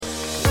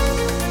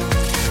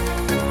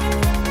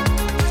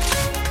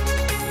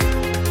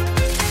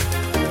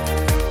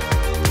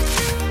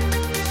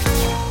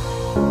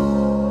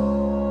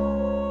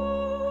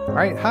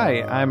right.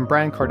 Hi, I'm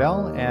Brian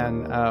Kardell,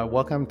 and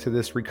welcome to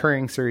this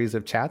recurring series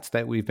of chats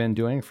that we've been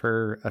doing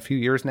for a few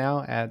years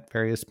now at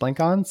various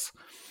BlinkOns.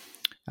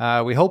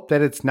 We hope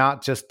that it's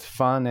not just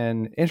fun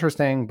and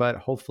interesting, but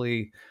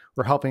hopefully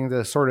we're helping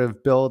to sort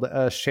of build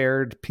a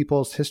shared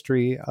people's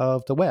history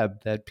of the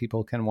web that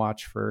people can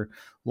watch for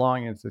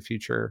long into the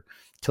future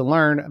to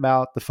learn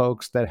about the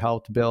folks that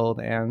helped build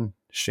and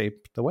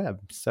shape the web.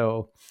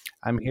 So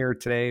I'm here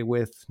today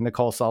with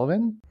Nicole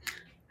Sullivan.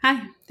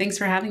 Hi, thanks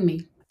for having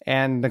me.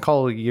 And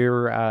Nicole,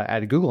 you're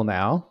at Google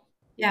now.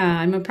 Yeah,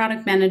 I'm a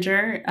product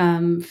manager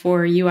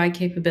for UI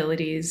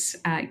capabilities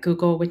at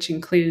Google, which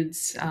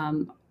includes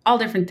all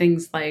different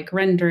things like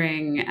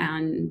rendering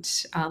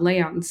and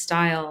layout and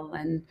style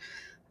and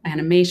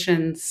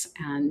animations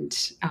and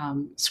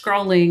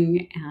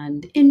scrolling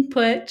and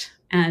input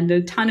and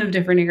a ton of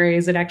different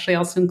areas. It actually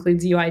also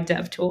includes UI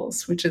dev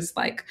tools, which is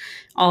like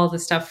all the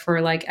stuff for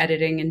like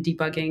editing and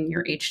debugging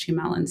your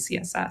HTML and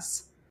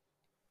CSS.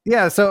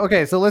 Yeah. So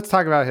let's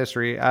talk about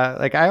history.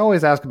 I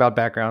always ask about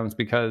backgrounds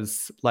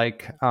because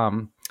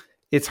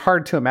it's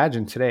hard to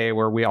imagine today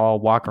where we all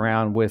walk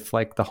around with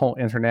like the whole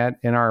internet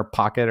in our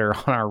pocket or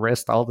on our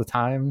wrist all the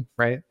time,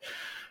 right?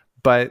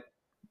 But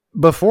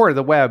before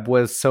the web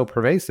was so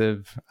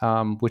pervasive,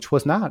 which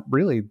was not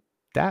really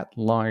that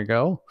long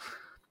ago,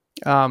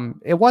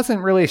 it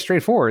wasn't really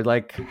straightforward,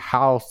 like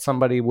how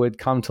somebody would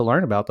come to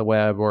learn about the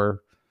web or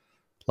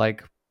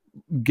like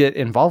get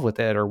involved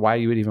with it or why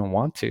you would even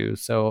want to.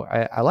 So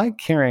I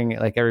like hearing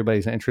like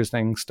everybody's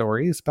interesting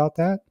stories about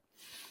that.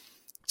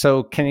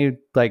 So can you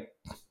like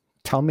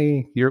tell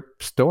me your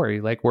story?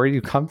 Like where do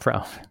you come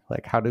from?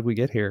 Like how did we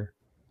get here?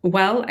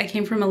 Well, I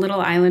came from a little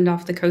island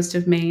off the coast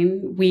of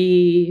Maine.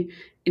 We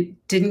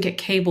didn't get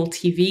cable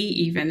TV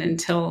even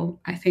until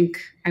I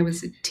think I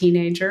was a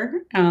teenager.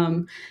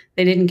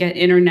 They didn't get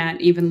internet,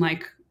 even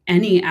like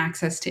any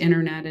access to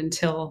internet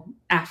until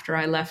after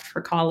I left for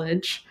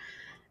college.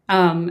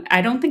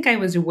 I don't think I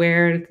was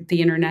aware that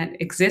the internet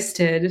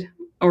existed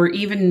or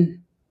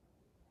even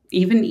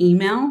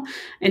email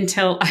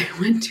until I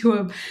went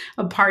to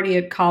a party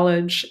at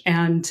college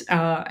and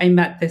I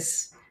met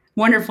this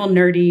wonderful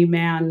nerdy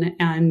man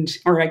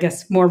or I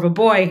guess more of a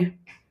boy,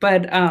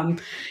 but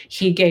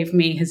he gave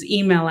me his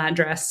email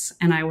address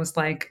and I was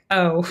like,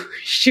 oh,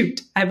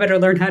 shoot, I better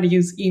learn how to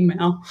use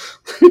email.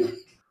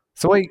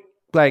 So wait,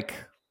 like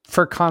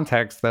for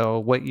context though,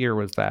 what year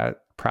was that?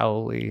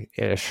 Probably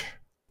ish.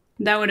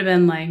 That would have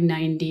been like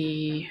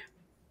 96,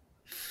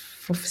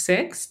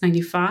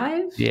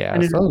 95. Yeah, I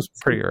don't so it know. was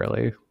pretty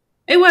early.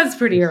 It was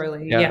pretty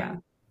early. Yeah. Yeah.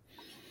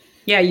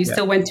 Yeah. You Yeah.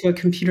 still went to a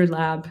computer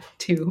lab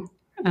to,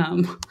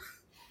 um,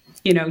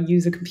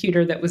 use a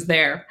computer that was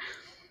there.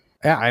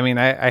 Yeah, I mean,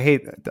 I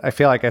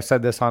feel like I've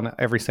said this on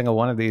every single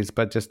one of these,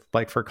 but just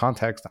like for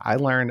context, I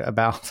learned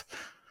about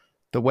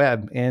the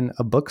web in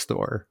a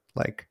bookstore,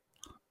 like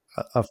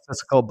a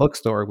physical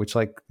bookstore, which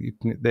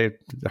they're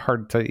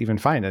hard to even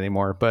find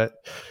anymore. But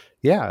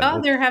yeah, Oh,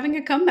 they're having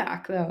a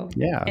comeback though.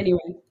 yeah. Anyway.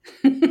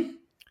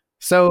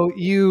 So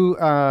you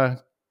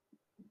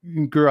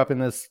grew up in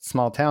this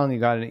small town. You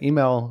got an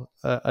email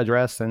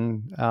address,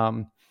 and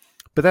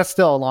but that's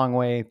still a long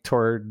way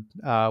toward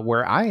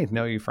where I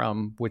know you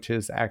from, which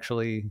is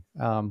actually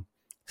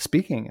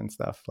speaking and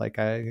stuff. Like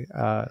I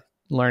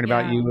learned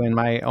about Yeah. you in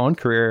my own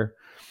career.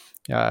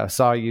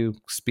 Saw you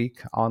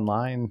speak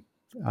online.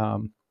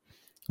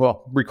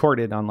 Well,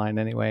 recorded online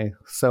anyway.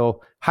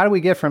 So how do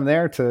we get from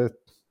there to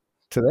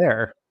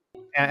there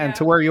and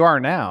to Yeah. where you are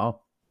now?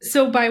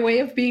 So by way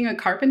of being a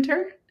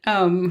carpenter,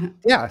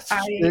 Yeah,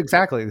 I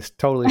exactly. It's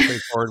totally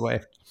straightforward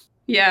way.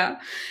 yeah.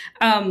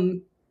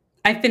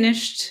 I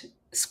finished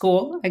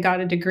school. I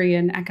got a degree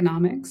in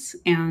economics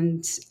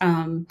and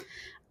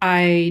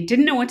I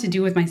didn't know what to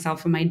do with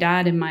myself. And my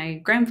dad and my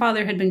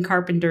grandfather had been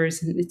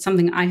carpenters, and it's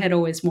something I had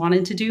always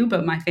wanted to do,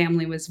 but my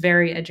family was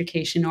very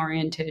education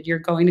oriented. You're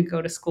going to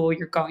go to school,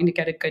 you're going to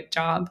get a good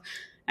job.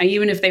 And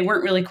even if they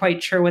weren't really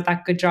quite sure what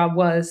that good job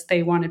was,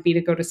 they wanted me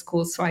to go to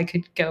school so I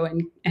could go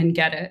and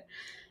get it.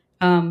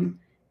 Um,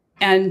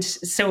 and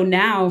so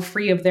now,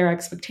 free of their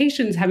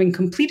expectations, having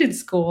completed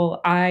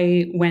school,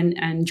 I went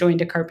and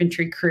joined a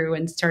carpentry crew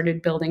and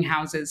started building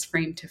houses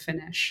frame to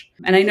finish.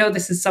 And I know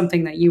this is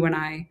something that you and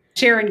I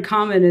share in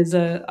common as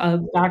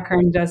a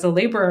background as a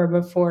laborer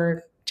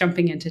before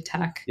jumping into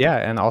tech. Yeah,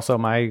 and also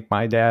my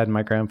dad,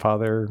 my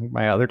grandfather,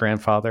 my other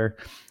grandfather.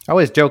 I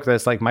always joke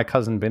this, like my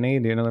cousin Vinny.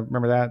 Do you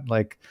remember that?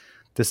 Like,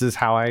 this is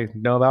how I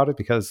know about it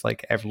because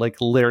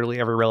literally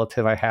every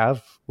relative I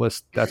have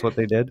that's what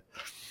they did.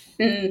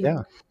 Mm.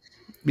 Yeah,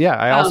 yeah.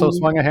 I also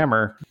swung a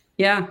hammer.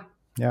 Yeah.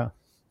 Yeah.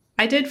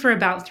 I did for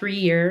about 3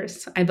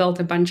 years. I built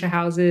a bunch of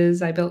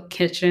houses. I built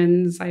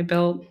kitchens. I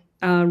built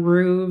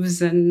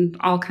roofs and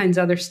all kinds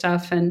of other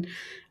stuff. And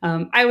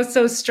I was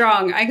so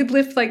strong. I could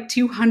lift like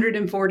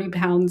 240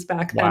 pounds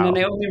back then, Wow. and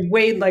I only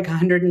weighed like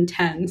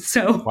 110.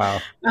 So,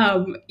 Wow.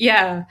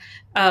 yeah.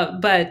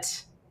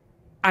 But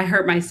I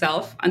hurt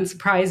myself,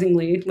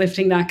 unsurprisingly,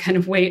 lifting that kind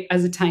of weight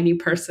as a tiny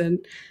person.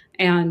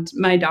 And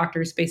my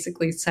doctors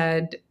basically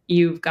said,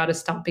 you've got to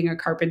stop being a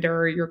carpenter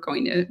or you're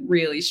going to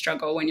really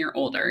struggle when you're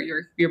older.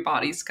 Your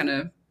body's going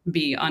to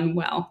be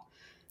unwell.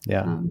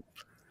 Yeah.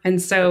 And A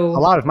so,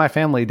 lot of my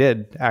family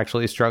did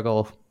actually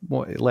struggle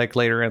like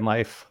later in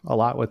life a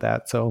lot with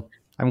that. So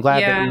I'm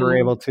glad that yeah, you were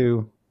able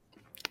to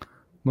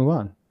move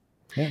on.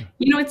 Yeah.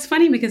 it's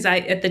funny because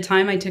at the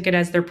time I took it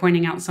as they're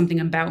pointing out something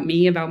about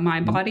me, about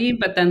my Mhm. body,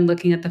 but then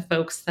looking at the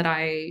folks that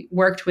I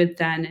worked with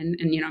then,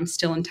 and I'm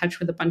still in touch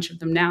with a bunch of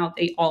them now,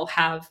 they all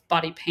have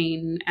body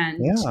pain and,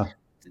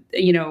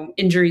 Yeah,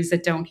 injuries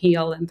that don't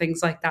heal and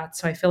things like that.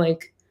 So I feel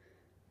like,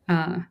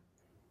 uh,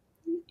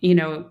 you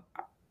know,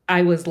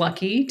 I was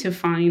lucky to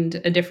find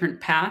a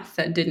different path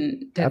that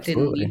didn't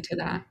absolutely. lead to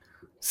that.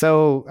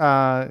 So,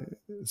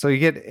 so you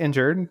get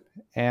injured,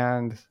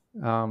 and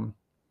um,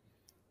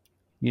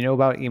 you know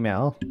about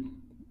email.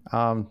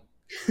 Um,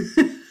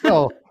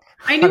 so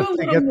I how knew did a we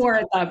little get more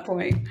at that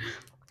point.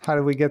 how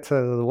did we get to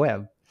the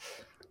web?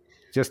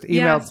 Just emailed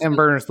Yes. Tim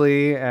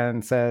Berners-Lee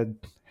and said,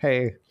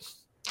 "Hey,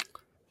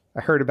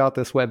 I heard about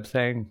this web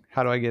thing.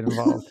 How do I get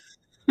involved?"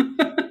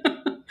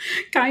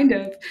 Kind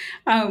of.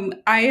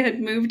 I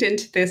had moved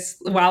into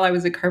this while I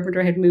was a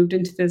carpenter. I had moved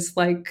into this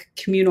like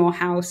communal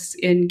house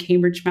in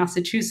Cambridge,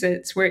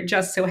 Massachusetts, where it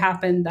just so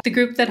happened that the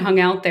group that hung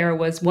out there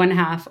was one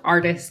half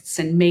artists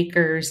and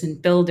makers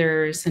and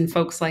builders and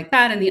folks like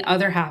that, and the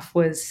other half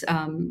was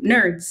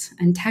nerds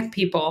and tech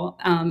people.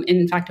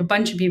 In fact, a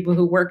bunch of people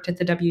who worked at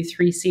the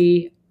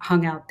W3C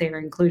hung out there,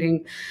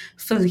 including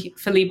Philippe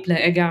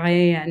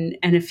Igalia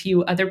and a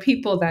few other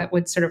people that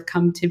would sort of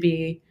come to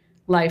be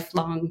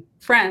lifelong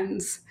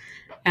friends.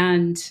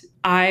 And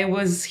I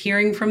was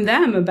hearing from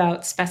them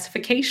about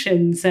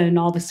specifications and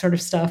all this sort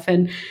of stuff,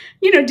 and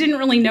didn't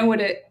really know what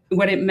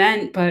it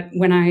meant. But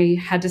when I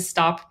had to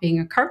stop being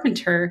a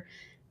carpenter,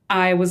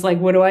 I was like,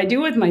 what do I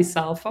do with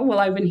myself? Oh, well,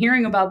 I've been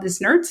hearing about this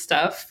nerd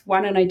stuff. Why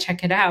don't I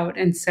check it out?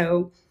 And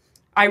so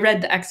I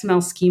read the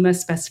XML schema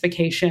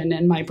specification,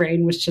 and my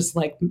brain was just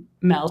like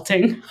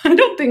melting.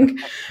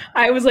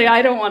 I was like,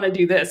 I don't want to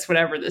do this,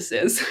 whatever this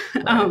is.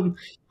 Right. Um,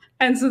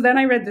 and so then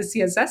I read the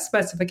CSS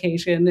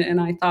specification and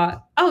I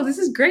thought, oh, this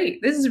is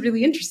great. This is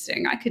really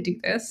interesting. I could do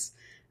this.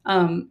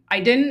 I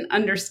didn't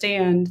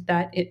understand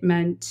that it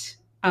meant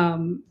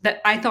that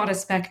I thought a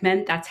spec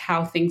meant that's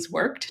how things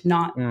worked,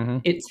 not Hmm.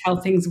 it's how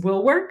things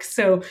will work.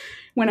 So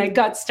when I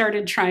got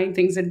started trying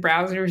things in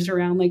browsers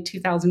around like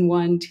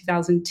 2001,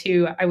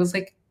 2002, I was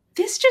like,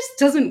 this just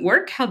doesn't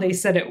work how they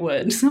said it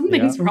would. Yeah.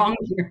 Something's wrong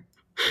here.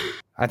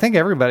 I think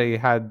everybody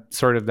had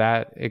sort of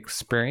that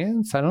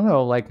experience. I don't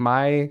know, like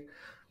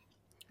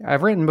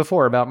I've written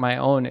before about my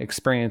own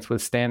experience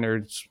with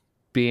standards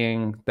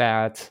being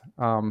that,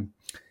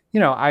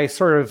 I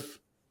sort of,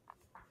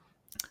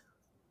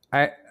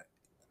 I,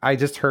 I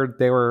just heard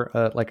they were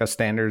like a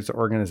standards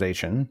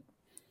organization,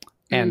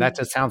 and that Mm.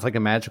 just sounds like a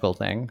magical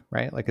thing,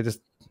 right? Like it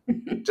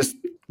just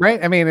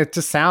right. I mean, it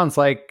just sounds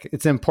like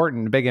it's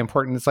important, big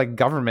important. It's like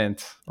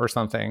government or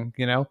something.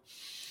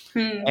 Hmm.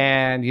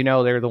 And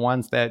they're the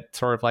ones that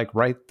sort of like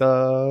write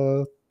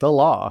the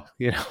law.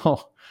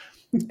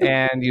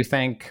 And you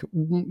think,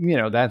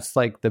 that's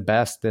like the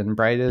best and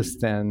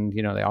brightest, and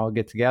they all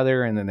get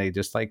together, and then they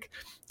just like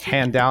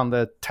hand down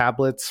the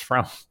tablets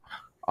from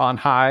on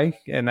high,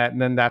 and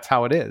then that's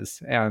how it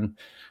is. And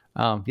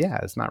yeah,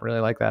 it's not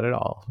really like that at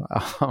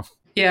all.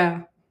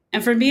 Yeah.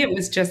 And for me, it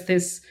was just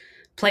this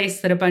place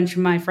that a bunch of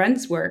my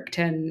friends worked.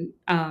 And,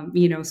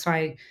 so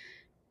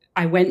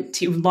I went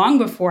to, long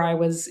before I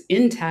was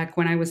in tech,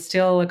 when I was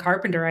still a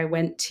carpenter, I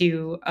went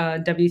to a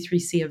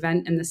W3C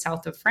event in the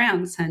south of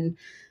France. And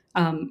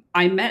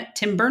I met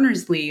Tim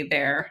Berners-Lee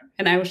there.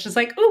 And I was just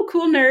like, oh,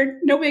 cool nerd,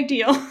 no big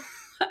deal.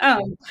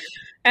 um,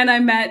 and I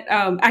met,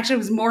 actually, I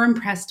was more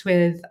impressed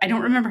with, I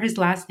don't remember his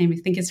last name. I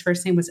think his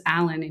first name was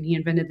Alan, and he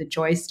invented the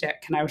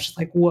joystick. And I was just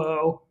like,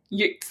 whoa,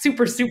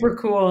 super, super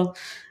cool.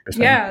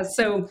 Interesting. Yeah.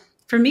 So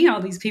for me,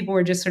 all these people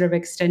were just sort of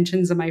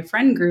extensions of my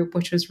friend group,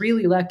 which was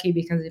really lucky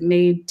because it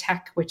made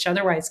tech, which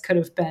otherwise could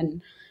have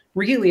been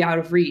really out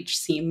of reach,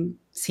 seem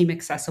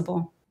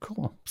accessible.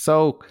 Cool.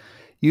 So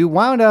you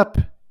wound up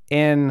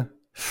in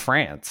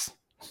France,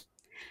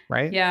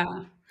 right? Yeah.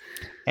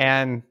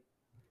 And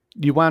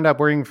you wound up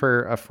working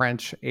for a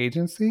French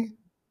agency.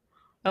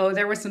 Oh,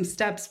 there were some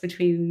steps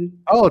between.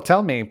 Oh,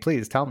 tell me,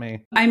 please tell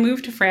me. I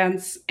moved to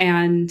France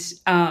and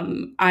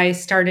I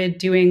started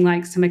doing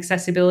like some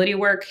accessibility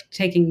work,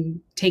 taking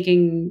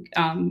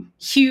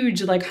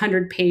huge like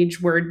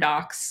 100-page Word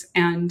docs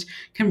and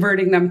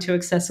converting them to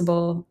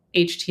accessible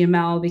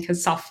HTML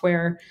because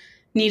software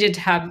needed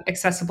to have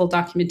accessible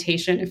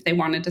documentation if they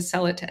wanted to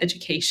sell it to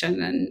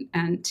education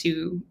and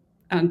to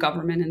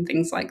government and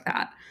things like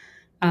that.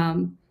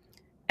 Um,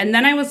 and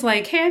then I was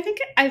like, hey,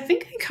 I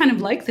think I kind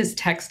of like this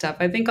tech stuff.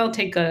 I think I'll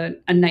take a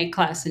night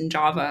class in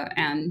Java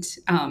and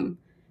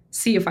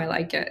see if I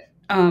like it.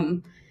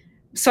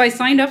 So I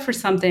signed up for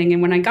something,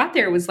 and when I got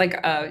there, it was like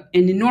an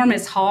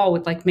enormous hall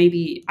with like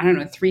maybe, I don't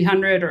know,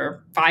 300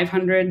 or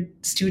 500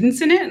 students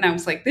in it. And I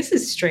was like, this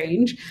is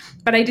strange,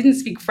 but I didn't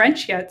speak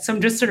French yet. So I'm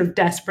just sort of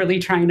desperately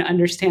trying to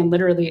understand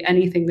literally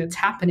anything that's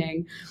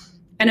happening.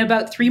 And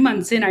about 3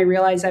 months in, I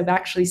realized I've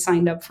actually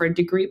signed up for a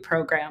degree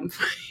program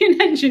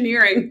in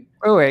engineering.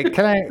 Oh wait,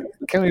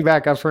 can we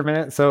back up for a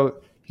minute? So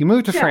you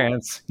moved to Yeah.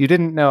 France. You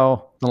didn't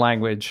know the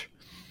language.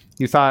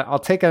 You thought, I'll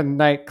take a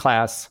night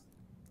class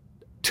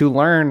to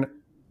learn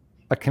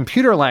a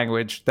computer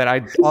language that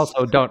I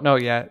also don't know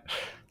yet.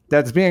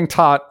 That's being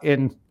taught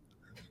in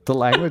the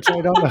language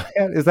I don't know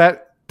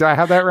yet. Do I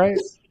have that right?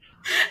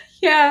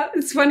 Yeah,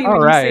 it's funny All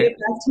when you say right. it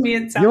back to me,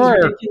 it sounds You're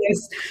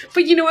ridiculous.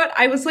 But you know what?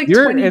 I was like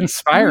you're 23.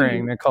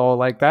 inspiring, Nicole.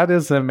 Like that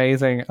is an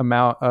amazing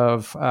amount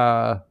of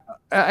I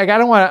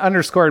don't want to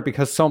underscore it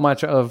because so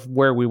much of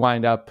where we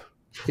wind up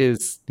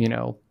is,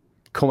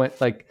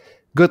 like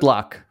good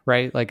luck,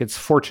 right? Like it's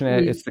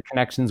fortunate, Mm. it's the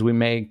connections we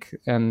make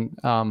and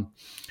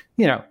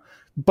you know,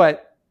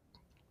 but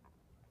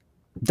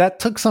that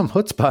took some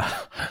chutzpah,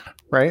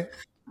 right?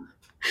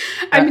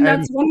 I mean, And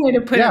that's one way to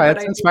put it, yeah, but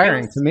it's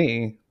inspiring to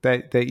me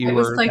that I you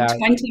was were like that.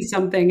 20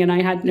 something and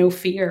I had no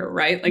fear,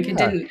 right? Like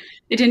Yeah.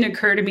 it didn't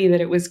occur to me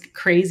that it was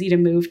crazy to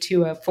move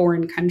to a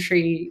foreign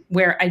country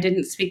where I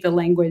didn't speak the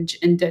language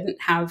and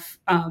didn't have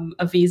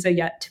a visa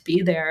yet to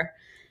be there.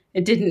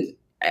 It didn't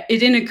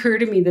occur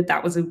to me that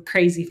that was a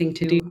crazy thing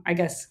to do. I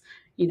guess,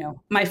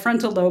 my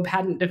frontal lobe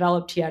hadn't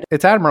developed yet.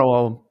 It's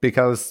admirable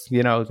because,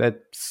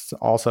 that's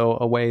also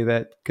a way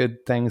that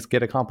good things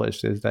get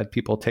accomplished is that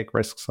people take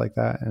risks like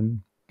that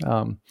and,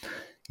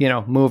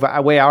 move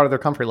way out of their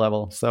comfort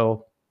level.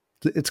 So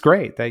it's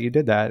great that you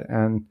did that.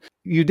 And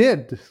you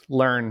did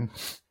learn,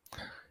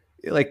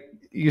 like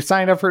you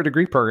signed up for a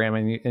degree program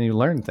and you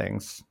learned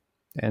things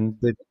and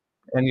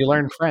you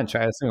learned French,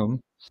 I assume. Right?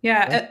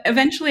 Yeah,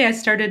 eventually I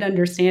started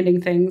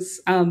understanding things.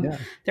 Yeah.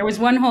 There was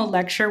one whole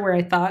lecture where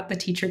I thought the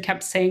teacher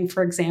kept saying,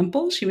 for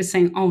example, she was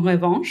saying en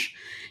revanche.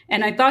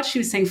 And I thought she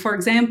was saying, for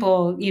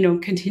example,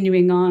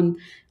 continuing on.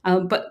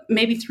 But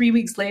maybe 3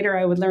 weeks later,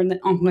 I would learn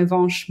that en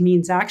revanche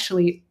means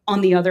actually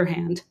on the other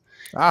hand.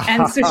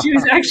 And so she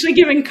was actually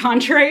giving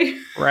contrary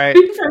Right.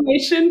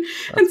 information.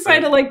 That's And so I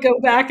had right. to like go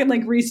back and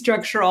like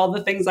restructure all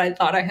the things I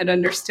thought I had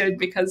understood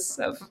because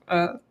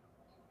of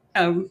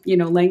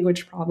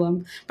language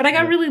problem. But I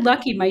got Yeah. really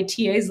lucky. My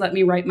TAs let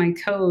me write my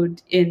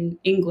code in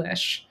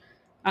English.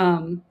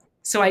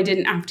 So I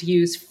didn't have to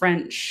use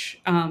French,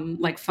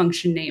 like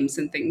function names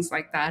and things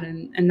like that.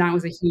 And that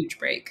was a huge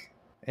break.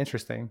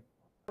 Interesting.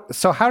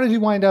 So how did you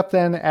wind up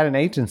then at an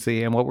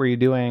agency and what were you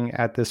doing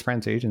at this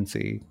French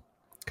agency?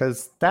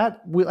 Because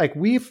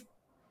we've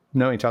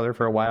known each other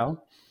for a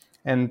while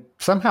and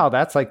somehow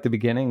that's like the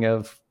beginning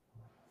of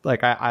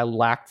like I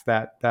lacked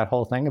that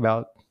whole thing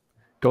about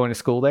going to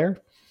school there.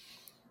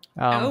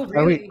 Oh,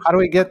 really? How do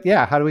we get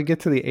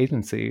to the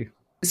agency?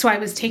 So I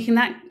was taking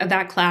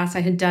that class.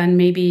 I had done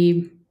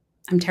maybe,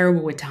 I'm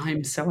terrible with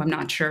time, so I'm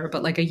not sure,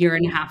 but like a year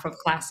and a half of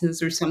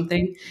classes or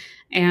something.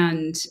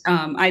 And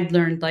I'd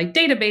learned like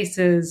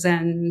databases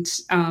and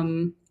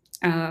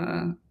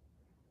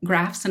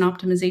graphs and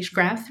optimization,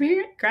 graph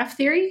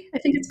theory, I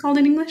think it's called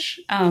in English,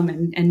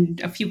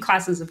 and a few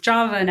classes of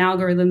Java and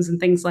algorithms and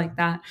things like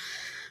that.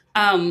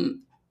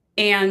 Um,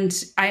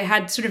 and I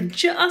had sort of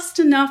just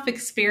enough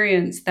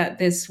experience that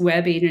this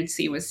web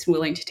agency was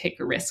willing to take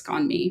a risk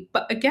on me.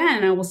 But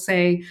again, I will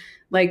say,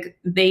 like,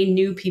 they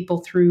knew people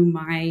through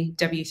my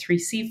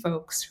W3C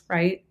folks,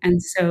 right?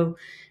 And so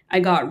I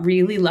got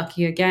really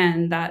lucky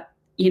again that,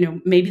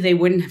 maybe they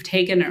wouldn't have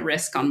taken a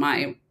risk on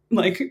my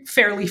like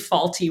fairly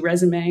faulty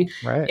resume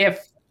Right.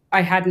 if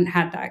I hadn't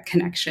had that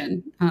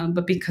connection.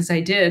 But because I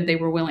did, they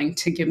were willing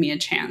to give me a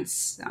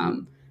chance.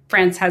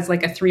 France has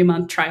like a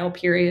 3-month trial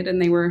period,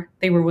 and they were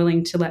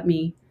willing to let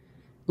me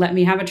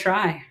have a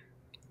try.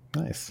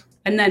 Nice.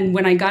 And then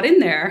when I got in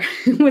there,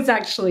 it was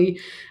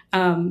actually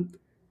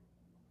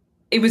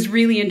it was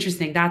really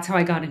interesting. That's how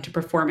I got into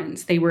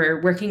performance. They were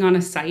working on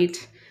a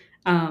site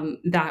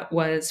that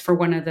was for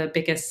one of the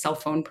biggest cell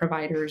phone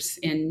providers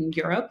in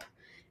Europe,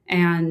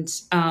 and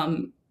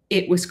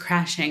it was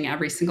crashing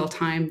every single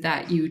time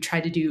that you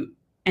tried to do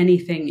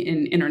anything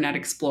in Internet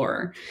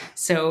Explorer.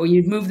 So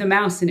you'd move the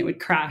mouse and it would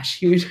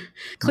crash. You'd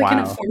click in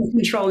a Wow. form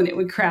control and it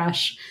would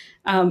crash.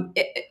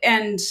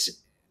 And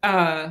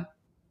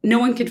no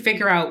one could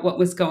figure out what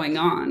was going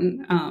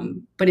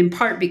on. But in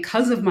part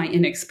because of my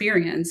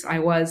inexperience, I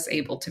was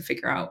able to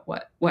figure out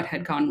what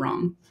had gone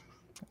wrong.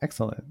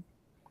 Excellent.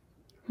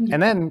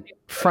 And then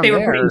from They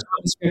were putting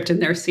there, JavaScript in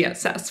their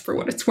CSS for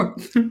what it's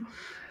worth.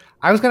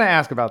 I was going to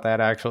ask about that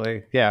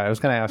actually. Yeah, I was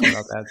going to ask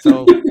about that.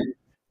 So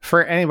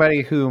for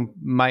anybody who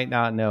might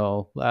not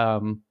know,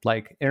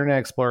 like Internet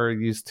Explorer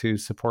used to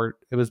support,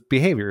 it was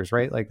behaviors,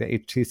 right? Like the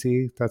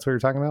HTC, that's what you're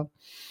talking about.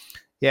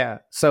 Yeah.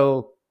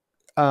 So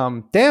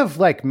they have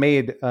like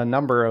made a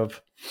number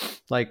of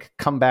like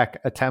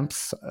comeback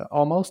attempts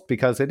almost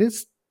because it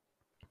is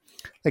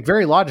like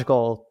very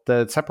logical.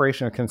 The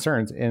separation of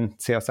concerns in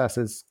CSS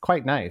is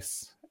quite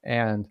nice.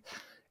 And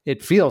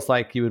it feels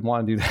like you would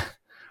want to do that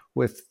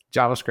with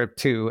JavaScript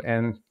too.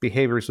 And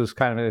behaviors was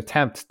kind of an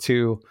attempt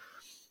to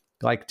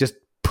like just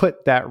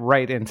put that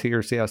right into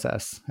your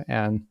CSS.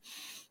 And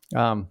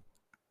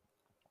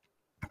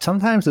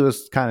sometimes it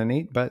was kind of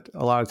neat, but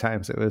a lot of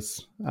times it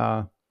was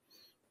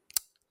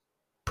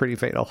pretty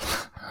fatal.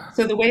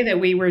 So the way that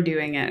we were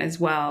doing it as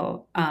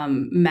well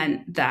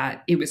meant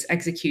that it was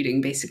executing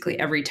basically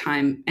every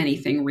time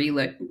anything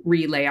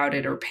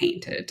relayouted or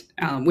painted,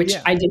 which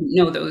Yeah. I didn't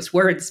know those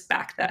words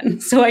back then.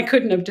 So I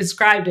couldn't have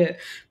described it.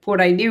 But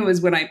what I knew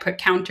is when I put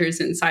counters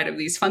inside of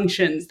these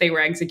functions, they were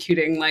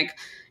executing like,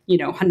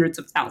 hundreds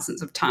of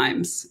thousands of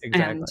times and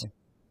Exactly.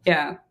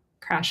 yeah,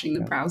 crashing the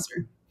Yeah.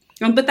 browser.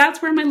 But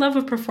that's where my love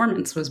of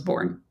performance was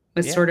born,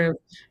 was Yeah. sort of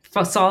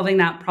for solving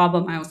that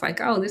problem. I was like,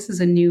 oh, this is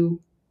a new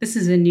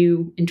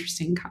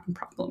interesting kind of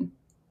problem.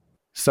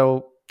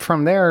 So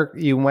from there,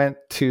 you went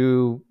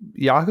to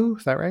Yahoo.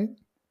 Is that right?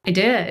 I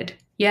did.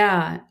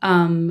 Yeah.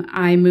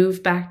 I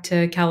moved back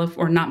to California,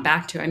 or not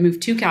back to, I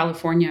moved to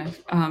California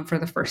for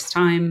the first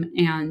time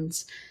and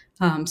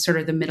sort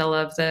of the middle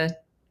of the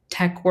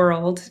tech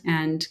world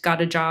and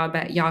got a job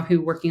at Yahoo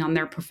working on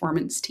their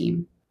performance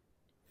team.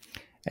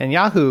 And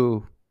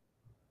Yahoo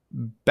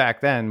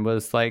back then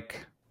was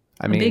like,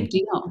 I A big mean,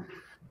 deal.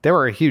 they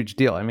were a huge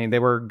deal. I mean, they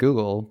were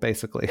Google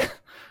basically,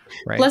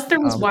 right? Plus, there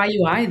was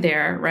YUI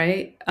there,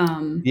 right?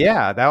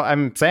 Yeah, that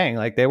I'm saying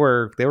like they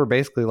were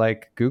basically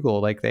like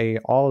Google, like they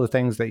all the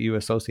things that you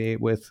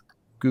associate with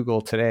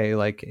Google today,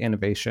 like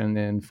innovation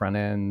in front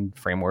end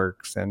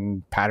frameworks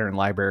and pattern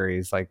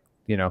libraries, like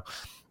Mm,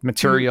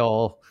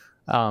 material,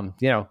 um,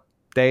 you know,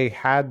 they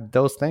had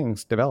those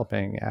things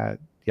developing at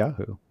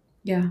Yahoo.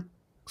 yeah.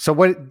 So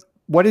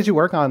what did you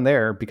work on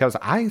there? Because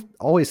I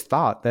always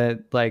thought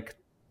that like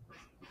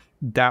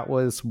that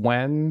was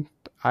when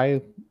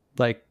I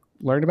like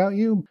learned about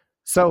you.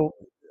 So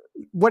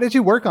what did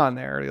you work on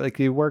there? Like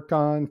you worked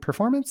on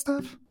performance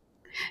stuff?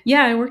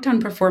 Yeah, I worked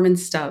on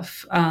performance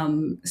stuff.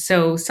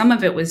 So some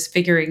of it was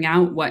figuring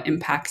out what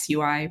impacts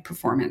UI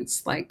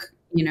performance, like,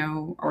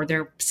 or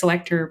their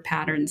selector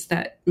patterns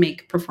that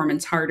make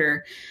performance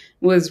harder.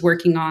 Was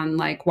working on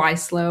like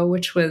YSlow,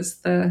 which was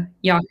the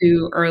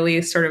Yahoo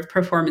early sort of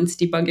performance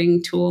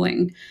debugging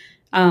tooling.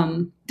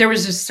 There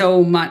was just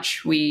so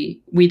much we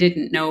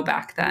didn't know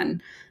back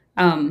then.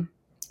 Um,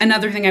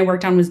 Another thing I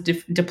worked on was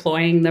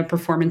deploying the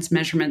performance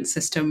measurement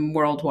system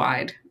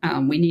worldwide.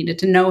 We needed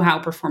to know how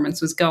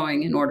performance was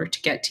going in order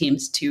to get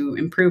teams to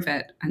improve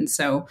it, and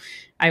so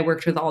I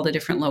worked with all the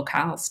different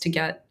locales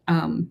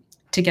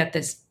to get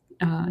this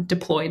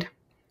deployed.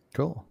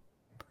 Cool.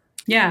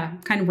 Yeah,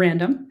 kind of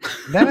random.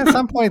 Then at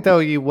some point though,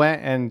 you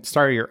went and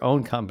started your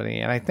own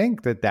company, and I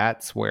think that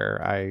that's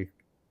where I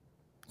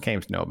came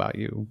to know about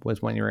you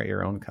was when you were at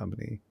your own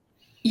company.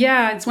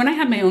 Yeah, it's when I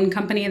had my own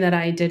company that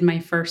I did my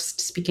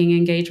first speaking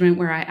engagement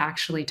where I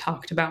actually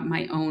talked about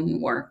my own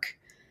work.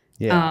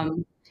 Yeah.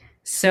 Um,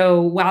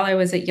 so while I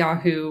was at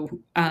Yahoo,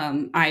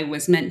 I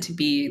was meant to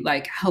be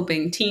like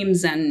helping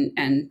teams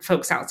and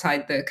folks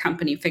outside the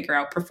company figure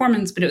out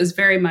performance, but it was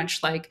very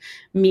much like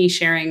me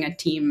sharing a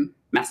team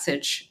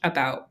message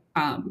about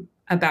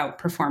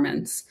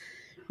performance.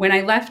 When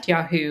I left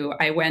Yahoo,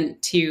 I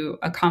went to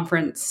a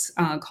conference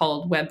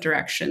called Web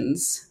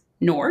Directions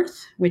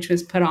North, which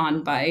was put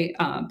on by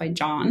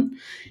John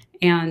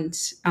and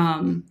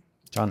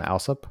John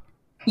Alsop.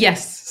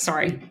 yes,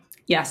 sorry,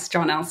 yes,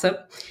 John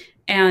Alsop,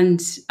 and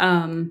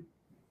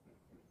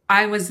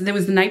there was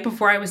the night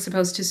before I was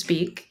supposed to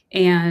speak,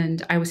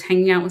 and I was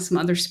hanging out with some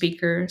other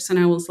speakers, and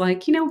I was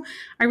like,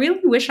 I really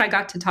wish I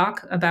got to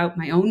talk about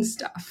my own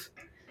stuff.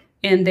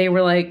 And they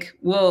were like,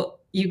 well,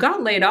 you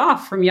got laid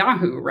off from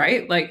Yahoo,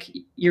 right? Like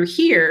you're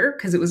here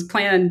because it was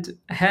planned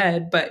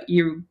ahead, but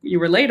you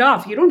were laid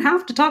off. You don't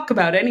have to talk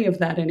about any of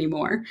that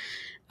anymore.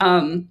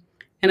 Um,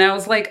 and I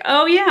was like,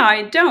 oh yeah,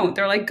 I don't.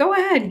 They're like, go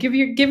ahead, give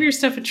your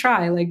stuff a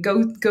try. Like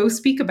go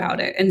speak about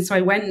it. And so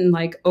I went and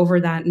like over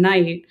that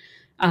night,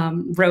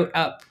 wrote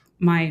up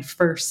my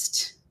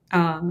first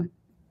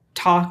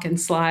talk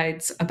and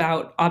slides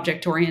about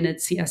object oriented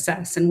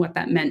CSS and what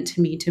that meant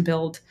to me to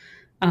build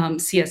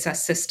CSS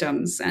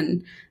systems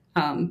and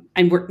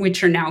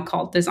which are now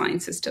called design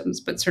systems,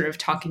 but sort of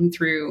talking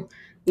through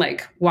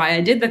like why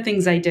I did the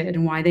things I did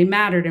and why they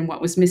mattered and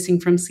what was missing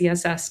from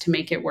CSS to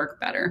make it work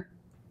better.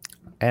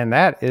 And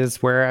that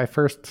is where I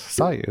first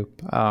saw you.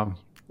 Yeah.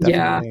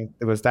 Definitely.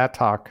 It was that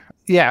talk.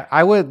 Yeah,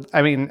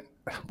 I mean,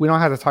 we don't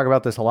have to talk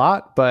about this a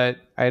lot, but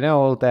I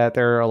know that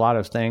there are a lot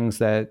of things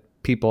that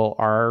people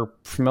are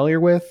familiar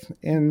with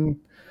in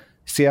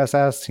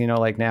CSS.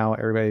 Like now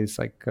everybody's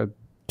like a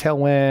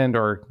Tailwind,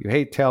 or you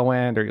hate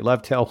Tailwind, or you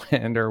love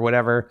Tailwind, or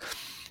whatever.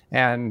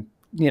 And,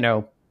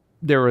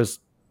 there was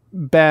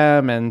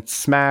BEM and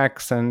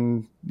SMAX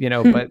and,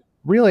 but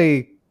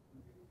really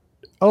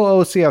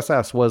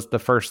OOCSS was the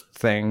first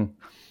thing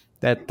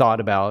that thought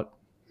about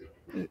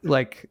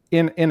like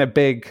in a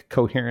big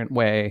coherent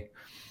way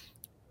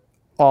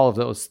all of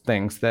those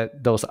things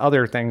that those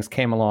other things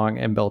came along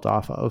and built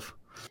off of.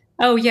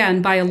 Oh yeah,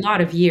 and by a lot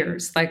of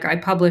years. Like I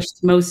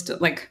published most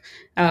like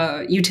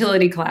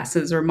utility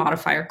classes or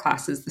modifier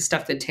classes, the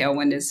stuff that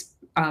Tailwind is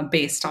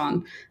based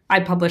on. I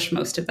published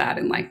most of that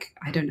in like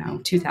I don't know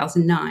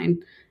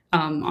 2009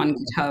 on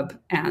GitHub,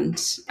 and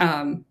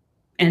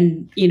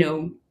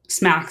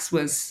SMAX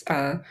was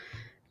a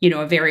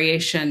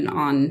variation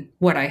on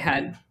what I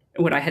had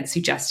what I had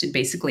suggested,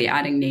 basically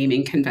adding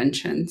naming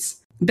conventions.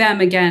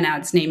 BEM again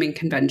adds naming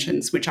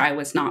conventions, which I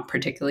was not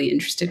particularly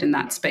interested in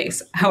that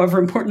space. However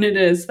important it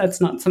is, that's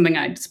not something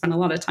I'd spent a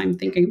lot of time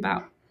thinking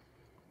about.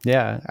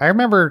 Yeah, I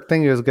remember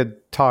thinking it was a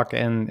good talk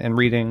and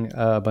reading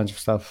a bunch of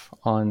stuff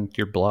on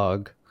your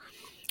blog,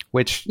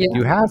 which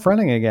you have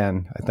running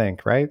again, I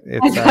think, right?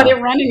 I got it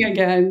running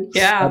again.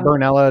 Yeah.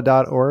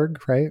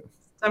 Stubbornella.org, right?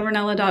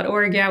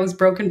 Stubbornella.org. Yeah, it was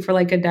broken for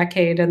like a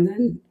decade, and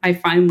then I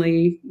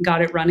finally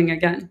got it running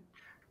again.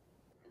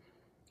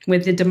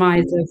 With the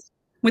demise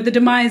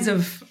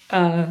of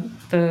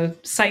the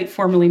site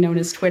formerly known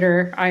as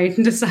Twitter, I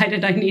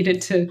decided I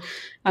needed to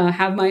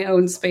have my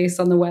own space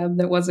on the web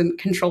that wasn't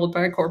controlled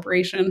by a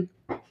corporation.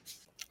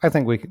 I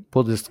think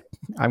we'll just,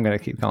 I'm going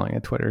to keep calling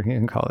it Twitter. You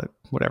can call it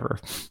whatever.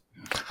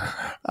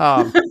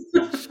 I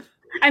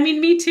mean,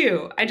 me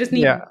too. I just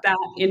need that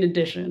in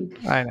addition.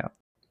 I know.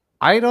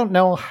 I don't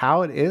know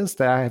how it is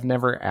that I have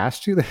never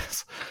asked you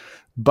this,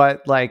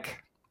 but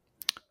like,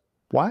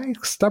 why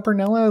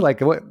Stubbornella?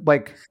 Like what?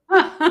 Like,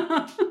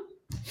 oh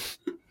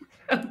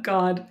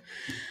God.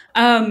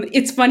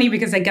 It's funny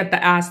because I get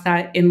asked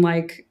that in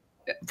like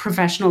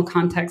professional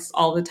contexts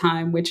all the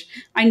time, which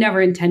I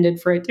never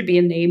intended for it to be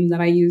a name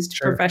that I used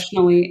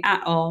professionally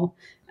at all.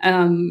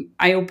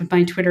 I opened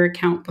my Twitter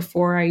account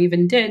before I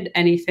even did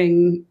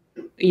anything,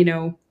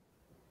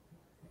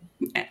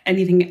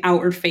 anything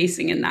outward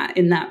facing in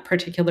that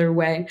particular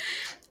way.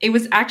 It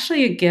was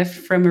actually a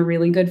gift from a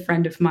really good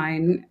friend of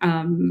mine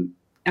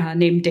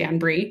named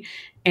Danbury,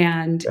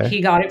 and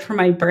he got it for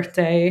my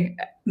birthday.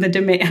 The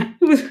domain,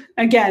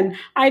 again,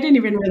 I didn't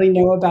even really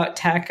know about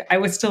tech. I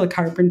was still a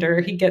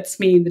carpenter. He gets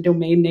me the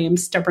domain name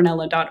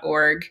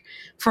stubbornella.org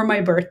for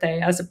my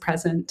birthday as a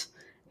present.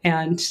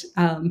 And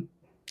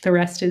the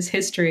rest is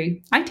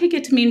history. I take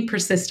it to mean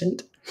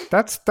persistent.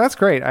 That's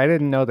great. I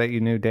didn't know that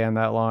you knew Dan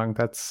that long.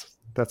 That's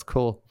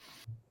cool.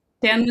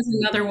 Dan was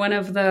another one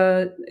of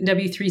the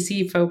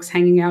W3C folks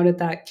hanging out at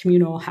that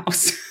communal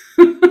house.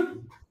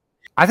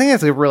 I think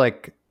it's a really,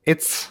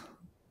 it's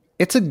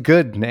a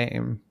good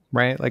name,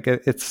 right? Like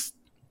it's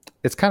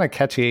kind of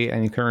catchy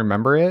and you can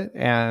remember it.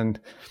 And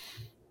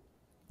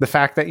the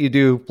fact that you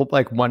do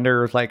like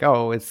wonder like,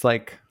 oh, it's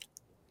like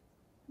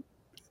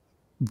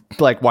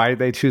why did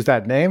they choose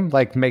that name?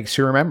 Like makes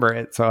you remember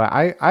it. So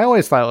I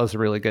always thought it was a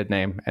really good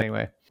name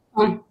anyway.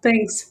 Oh,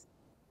 thanks.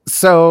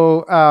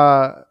 So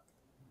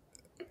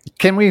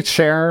can we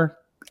share,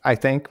 I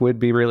think would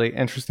be really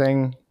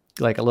interesting,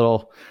 like a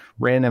little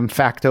random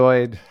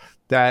factoid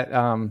that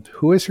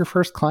who is your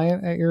first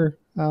client at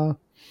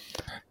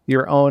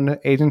your own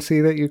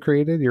agency that you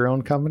created, your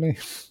own company?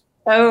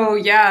 Oh,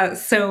 yeah.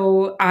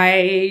 So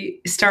I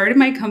started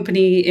my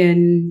company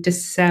in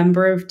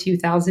December of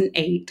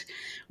 2008,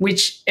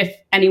 which, if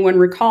anyone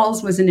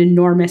recalls, was an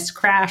enormous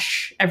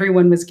crash.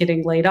 Everyone was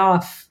getting laid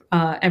off.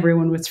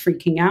 Everyone was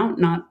freaking out,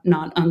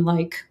 not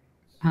unlike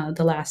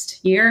the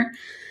last year.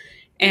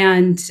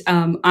 And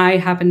I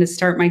happened to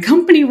start my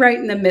company right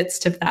in the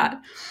midst of that.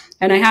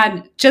 And I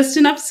had just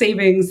enough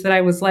savings that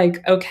I was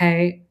like,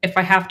 okay, if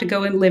I have to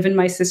go and live in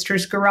my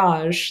sister's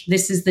garage,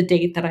 this is the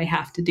date that I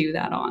have to do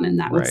that on. And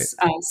that was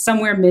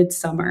somewhere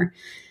midsummer.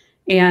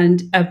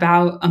 And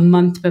about a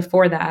month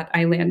before that,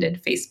 I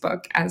landed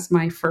Facebook as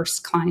my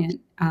first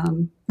client,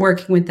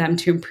 working with them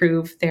to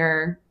improve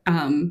their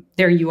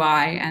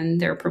UI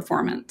and their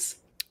performance.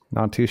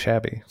 Not too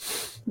shabby.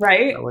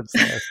 Right? I would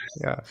say,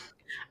 yeah.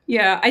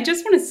 Yeah, I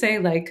just want to say,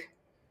 like,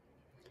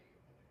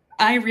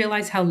 I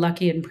realize how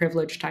lucky and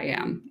privileged I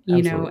am,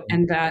 know,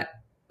 and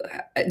that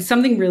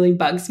something really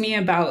bugs me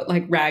about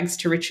like rags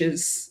to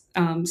riches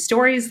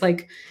stories.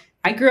 Like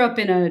I grew up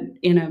in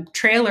a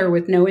trailer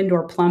with no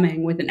indoor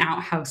plumbing with an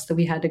outhouse that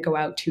we had to go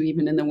out to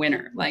even in the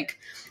winter. Like,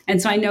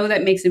 and so I know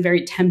that makes it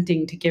very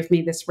tempting to give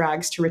me this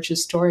rags to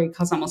riches story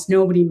because almost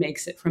nobody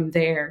makes it from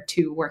there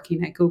to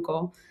working at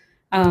Google.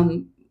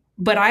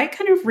 But I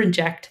kind of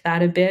reject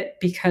that a bit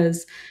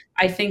because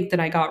I think that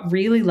I got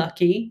really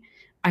lucky.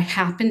 I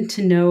happen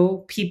to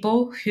know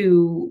people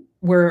who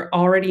were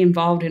already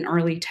involved in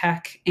early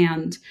tech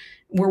and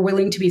were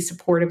willing to be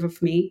supportive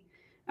of me.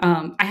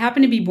 I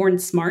happen to be born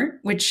smart,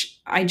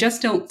 which I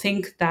just don't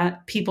think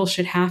that people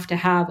should have to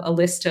have a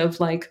list of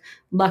like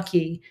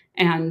lucky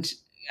and,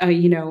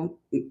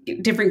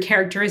 different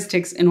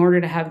characteristics in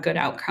order to have good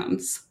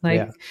outcomes.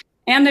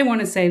 And I want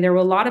to say there were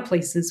a lot of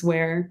places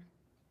where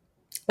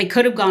it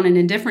could have gone in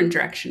a different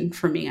direction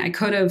for me. I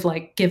could have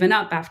like given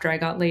up after I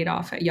got laid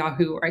off at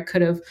Yahoo, or I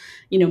could have,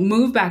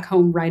 moved back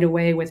home right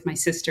away with my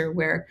sister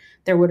where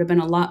there would have been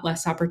a lot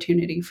less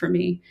opportunity for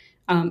me.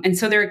 And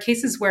so there are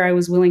cases where I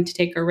was willing to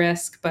take a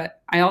risk,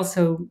 but I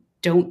also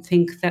don't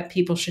think that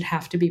people should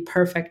have to be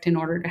perfect in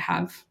order to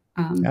have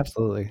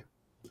absolutely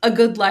a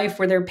good life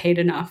where they're paid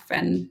enough.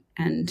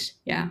 And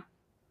yeah.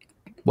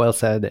 Well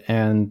said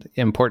and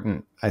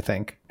important, I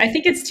think. I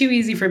think it's too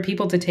easy for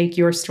people to take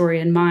your story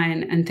and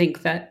mine and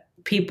think that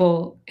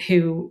people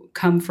who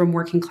come from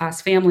working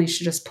class families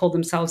should just pull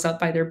themselves up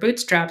by their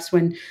bootstraps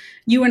when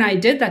you and I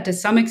did that to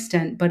some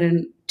extent, but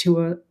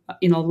to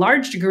a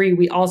large degree,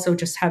 we also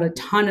just had a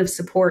ton of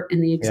support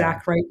in the Yeah.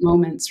 exact right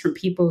moments from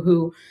people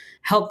who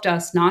helped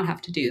us not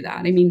have to do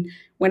that. I mean,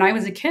 when I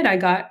was a kid, I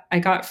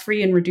got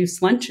free and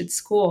reduced lunch at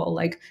school.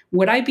 Like,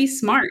 would I be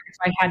smart if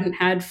I hadn't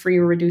had free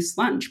or reduced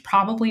lunch?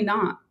 Probably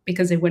not,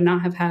 because I would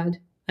not have had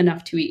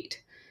enough to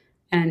eat.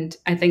 And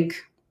I think,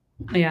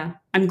 yeah,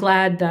 I'm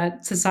glad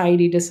that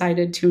society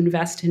decided to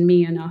invest in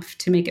me enough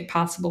to make it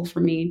possible for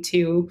me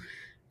to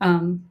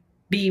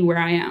be where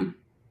I am.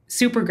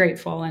 Super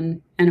grateful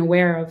and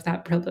aware of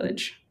that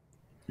privilege.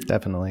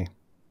 Definitely.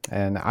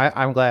 And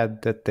I'm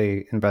glad that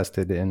they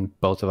invested in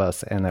both of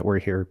us and that we're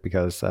here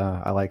because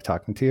I like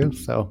talking to you.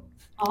 So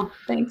Oh,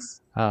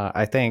 thanks.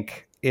 I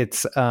think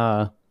it's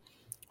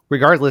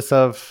regardless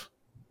of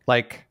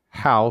like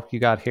how you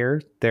got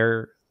here,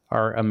 there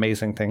are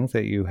amazing things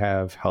that you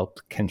have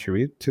helped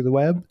contribute to the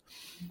web.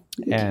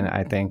 And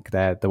I think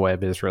that the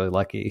web is really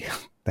lucky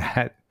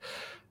that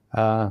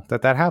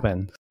that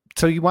happened.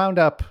 So you wound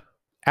up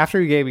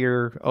after you gave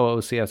your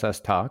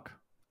OOCSS talk,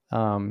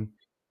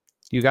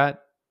 you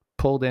got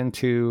pulled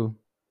into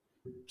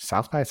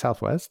South by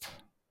Southwest.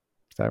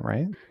 Is that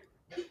right?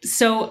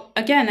 So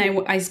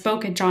again, I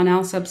spoke at John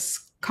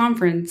Alsop's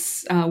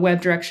conference,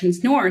 Web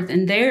Directions North,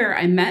 and there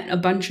I met a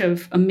bunch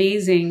of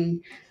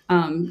amazing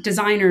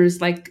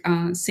designers like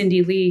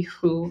Cindy Lee,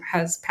 who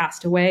has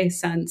passed away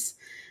since.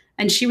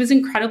 And she was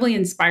incredibly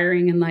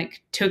inspiring and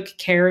like took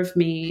care of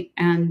me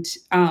and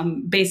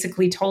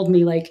basically told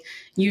me like,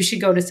 you should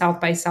go to South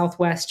by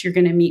Southwest. You're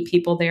going to meet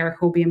people there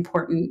who will be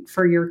important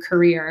for your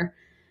career.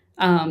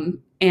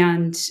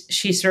 And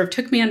she sort of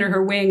took me under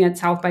her wing at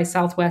South by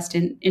Southwest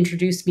and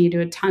introduced me to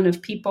a ton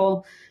of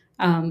people.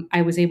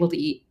 I was able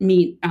to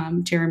meet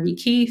Jeremy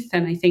Keith,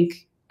 and I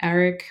think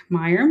Eric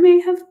Meyer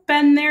may have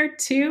been there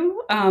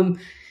too.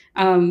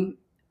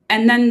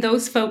 And then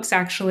those folks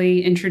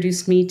actually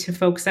introduced me to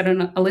folks at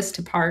a list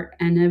apart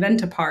and an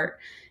event apart,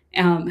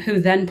 who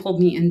then pulled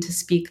me in to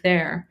speak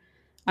there.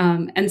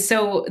 And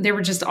so there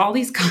were just all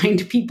these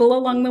kind people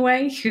along the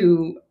way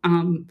who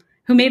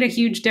made a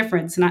huge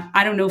difference. And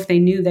I don't know if they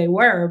knew they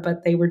were,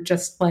 but they were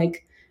just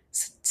like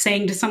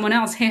saying to someone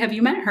else, "Hey, have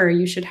you met her?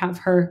 You should have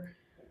her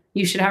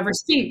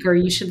speak, or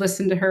you should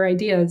listen to her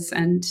ideas."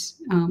 And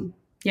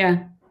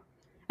yeah.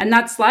 And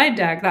that slide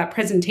deck, that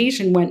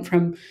presentation went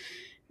from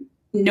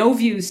no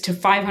views to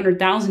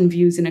 500,000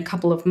 views in a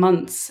couple of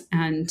months.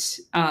 And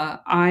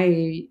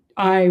I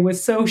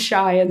was so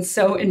shy and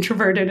so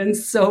introverted and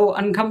so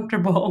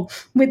uncomfortable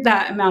with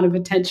that amount of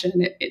attention.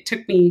 It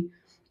took me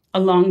a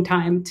long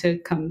time to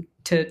come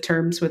to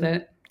terms with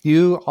it.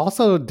 You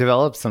also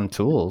developed some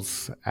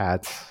tools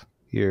at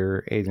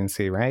your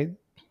agency, right?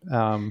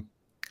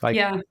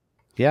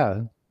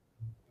 Yeah.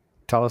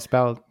 Tell us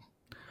about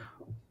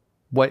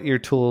what your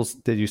tools,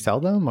 did you sell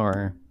them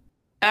or?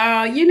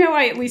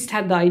 I at least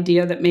had the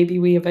idea that maybe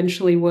we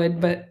eventually would,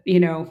 but,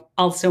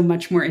 also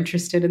much more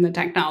interested in the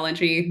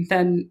technology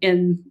than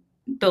in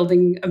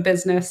building a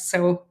business.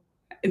 So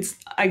it's,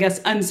 I guess,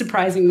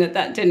 unsurprising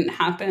that didn't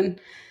happen.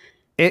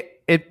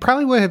 It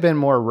probably would have been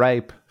more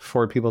ripe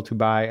for people to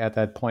buy at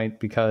that point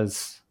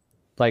because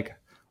like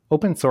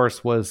open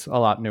source was a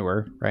lot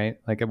newer, right?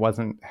 Like it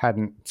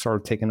hadn't sort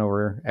of taken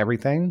over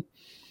everything.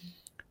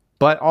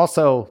 But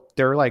also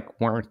there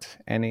weren't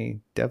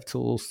any dev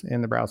tools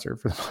in the browser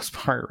for the most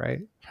part, right?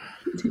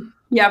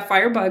 Yeah,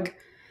 Firebug.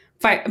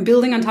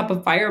 Building on top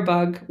of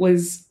Firebug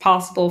was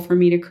possible for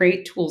me to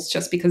create tools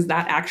just because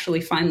that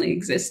actually finally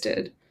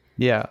existed.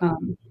 Yeah.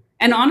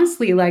 And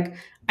honestly, like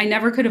I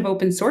never could have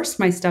open sourced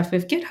my stuff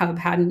if GitHub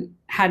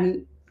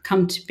hadn't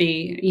come to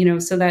be,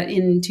 so that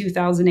in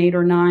 2008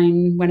 or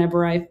 9,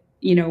 whenever I,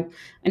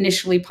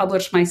 initially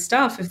published my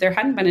stuff, if there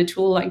hadn't been a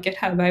tool like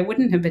GitHub, I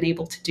wouldn't have been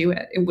able to do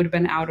it. It would have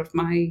been out of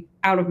my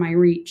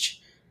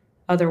reach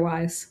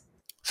otherwise.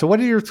 So what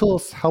do your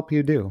tools help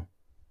you do?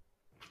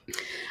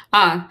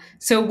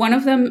 So one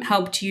of them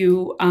helped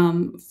you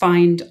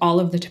find all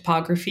of the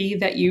typography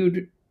that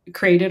you'd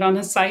created on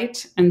a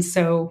site. And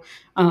so,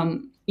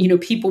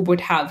 people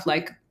would have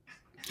like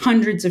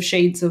hundreds of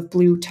shades of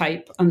blue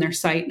type on their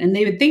site, and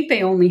they would think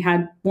they only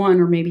had one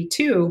or maybe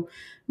two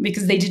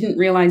because they didn't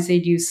realize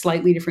they'd use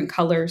slightly different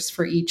colors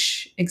for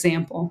each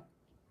example.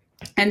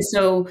 And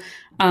so,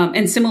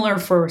 and similar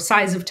for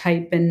size of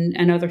type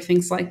and other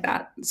things like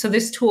that. So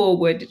this tool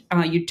would,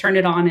 you'd turn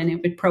it on and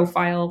it would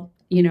profile,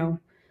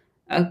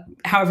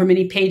 however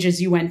many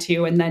pages you went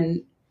to, and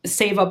then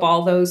save up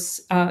all those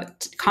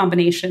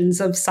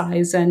combinations of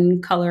size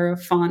and color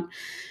of font,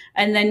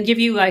 and then give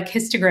you like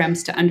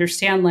histograms to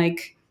understand.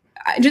 Like,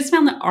 I just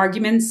found that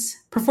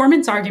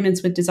performance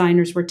arguments with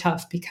designers were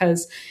tough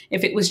because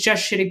if it was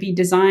just should it be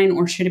design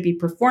or should it be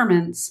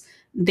performance,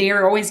 they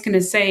are always going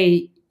to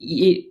say,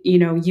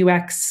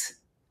 UX,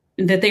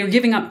 that they are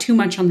giving up too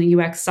much on the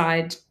UX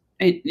side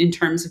in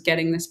terms of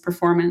getting this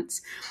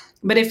performance.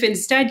 But if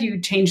instead you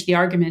change the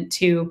argument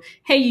to,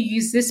 hey, you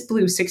use this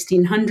blue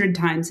 1,600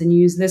 times and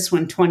you use this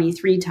one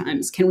 23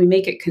 times, can we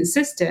make it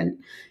consistent?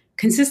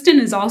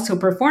 Consistent is also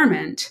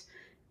performant.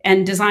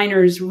 And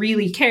designers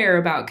really care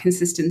about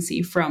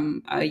consistency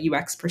from a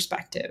UX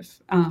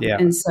perspective.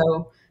 And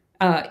so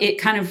it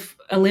kind of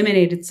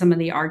eliminated some of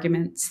the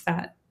arguments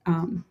that.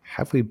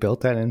 Have we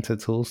built that into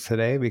tools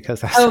today?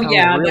 Because that Oh sounds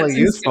yeah, really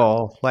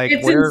useful. Like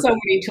it's in so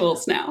many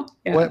tools now.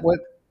 Yeah. what,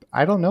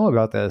 I don't know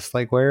about this.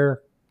 Like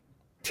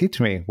teach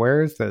me,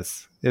 where is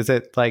this? Is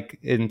it like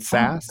in Oh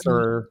SaaS God.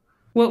 or?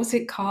 What was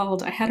it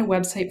called? I had a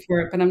website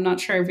for it, but I'm not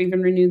sure I've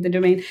even renewed the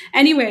domain.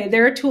 Anyway,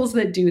 there are tools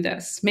that do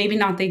this. Maybe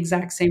not the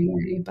exact same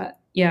way, but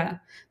yeah.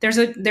 There's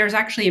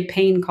actually a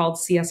pane called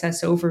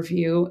CSS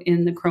Overview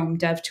in the Chrome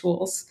Dev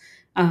Tools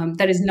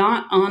that is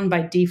not on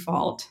by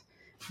default.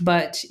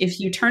 But if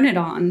you turn it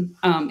on,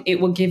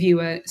 it will give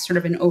you a sort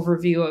of an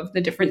overview of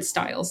the different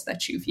styles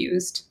that you've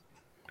used.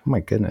 Oh my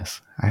goodness,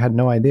 I had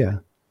no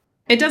idea.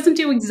 It doesn't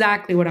do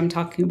exactly what I'm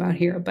talking about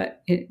here,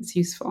 but it's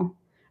useful.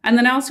 And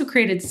then I also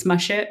created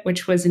Smush It,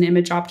 which was an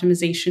image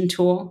optimization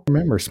tool.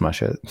 Remember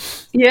Smush It?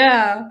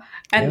 Yeah.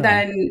 And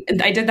Yeah. then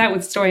I did that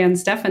with Stoyan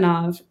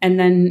Stefanov. And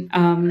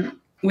then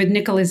with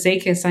Nicholas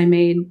Zakis, I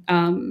made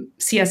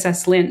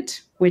CSS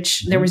Lint,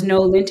 which there was no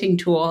linting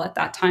tool at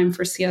that time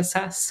for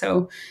CSS.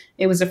 So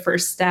it was a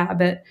first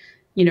stab at,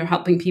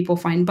 helping people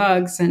find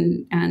bugs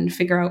and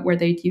figure out where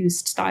they'd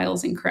used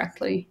styles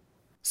incorrectly.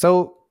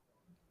 So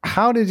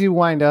how did you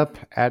wind up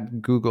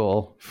at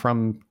Google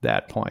from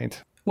that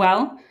point?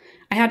 Well,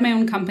 I had my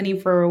own company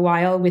for a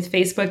while with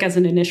Facebook as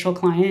an initial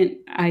client.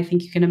 I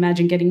think you can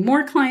imagine getting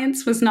more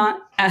clients was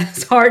not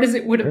as hard as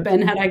it would have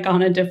been had I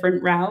gone a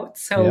different route.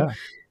 So Yeah.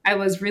 I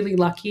was really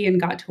lucky and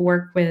got to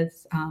work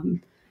with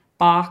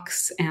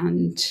Box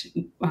and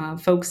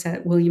folks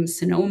at Williams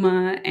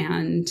Sonoma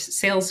and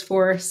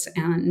Salesforce,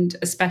 and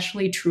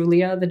especially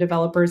Trulia. The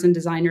developers and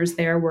designers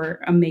there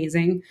were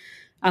amazing.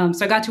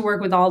 So I got to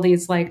work with all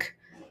these like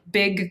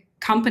big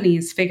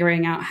companies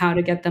figuring out how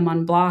to get them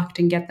unblocked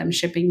and get them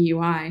shipping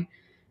UI.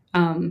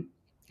 And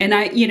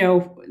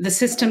the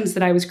systems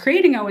that I was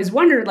creating, I always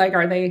wondered, like,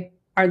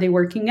 are they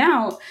working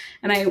out?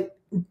 And I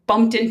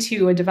bumped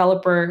into a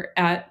developer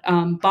at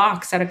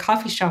Box at a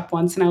coffee shop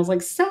once, and I was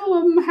like, "So,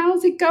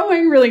 how's it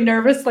going?" Really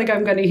nervous, like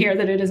I'm going to hear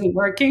that it isn't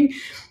working.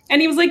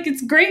 And he was like,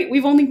 "It's great.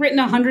 We've only written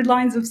 100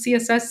 lines of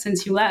CSS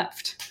since you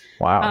left."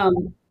 Wow.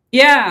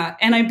 Yeah,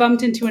 and I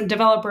bumped into a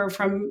developer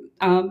from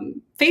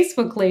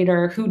Facebook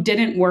later who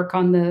didn't work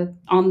on the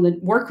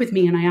work with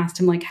me, and I asked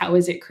him like, "How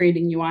is it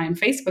creating UI in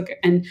Facebook?"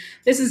 And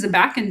this is a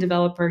backend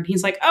developer, and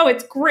he's like, "Oh,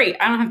 it's great.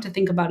 I don't have to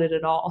think about it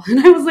at all." And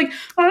I was like,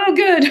 "Oh,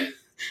 good,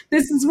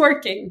 this is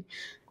working."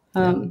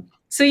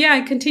 So yeah,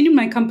 I continued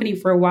my company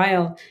for a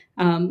while,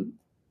 and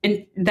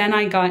then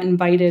I got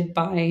invited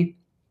by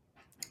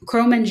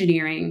Chrome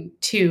Engineering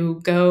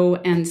to go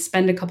and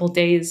spend a couple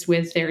days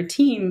with their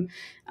team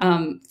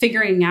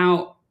figuring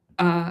out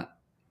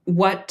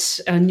what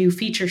a new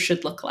feature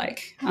should look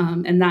like.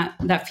 And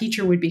that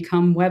feature would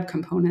become web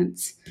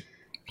components.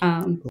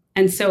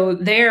 And so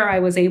there I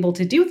was able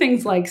to do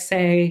things like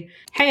say,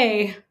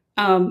 hey,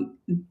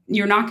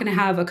 you're not going to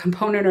have a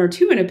component or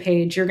two in a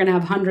page. You're going to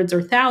have hundreds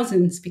or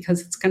thousands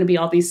because it's going to be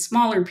all these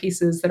smaller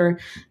pieces that are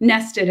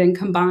nested and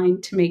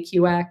combined to make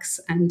UX,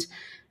 and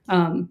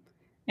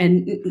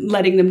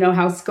letting them know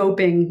how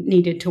scoping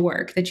needed to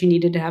work, that you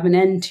needed to have an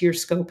end to your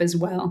scope as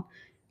well.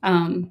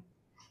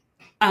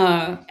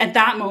 At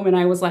that moment,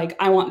 I was like,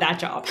 I want that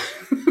job.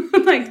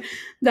 Like,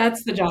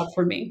 that's the job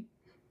for me.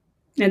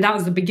 And that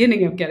was the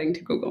beginning of getting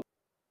to Google.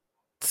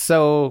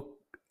 So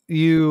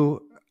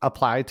you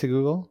applied to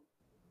Google?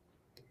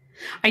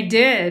 I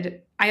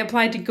did. I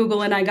applied to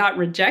Google and I got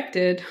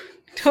rejected.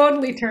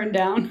 Totally turned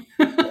down.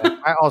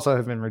 I also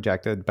have been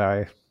rejected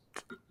by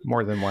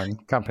more than one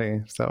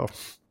company. So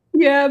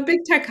yeah,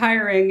 big tech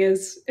hiring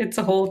it's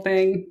a whole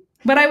thing.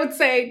 But I would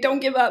say don't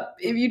give up.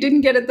 If you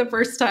didn't get it the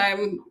first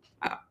time,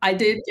 I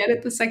did get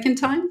it the second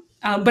time.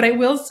 But I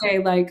will say,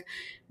 like,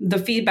 the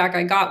feedback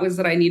I got was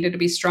that I needed to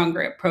be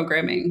stronger at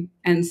programming.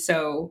 And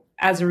so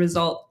as a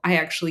result, I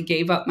actually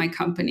gave up my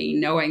company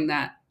knowing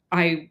that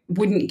I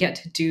wouldn't get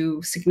to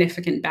do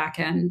significant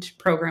back-end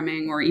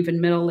programming or even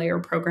middle layer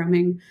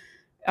programming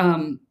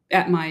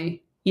at my,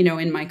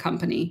 in my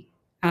company.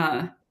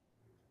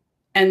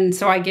 And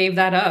so I gave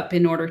that up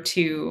in order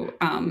to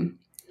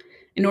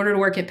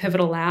work at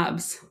Pivotal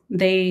Labs.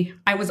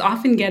 I was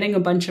often getting a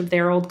bunch of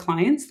their old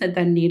clients that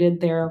then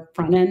needed their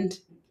front end,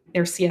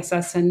 their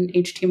CSS and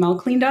HTML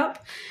cleaned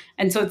up.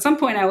 And so at some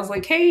point I was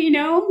like, hey,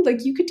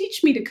 like you could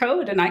teach me to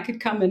code and I could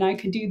come and I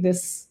could do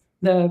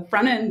the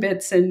front end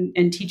bits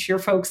and teach your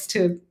folks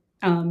to,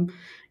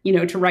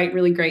 to write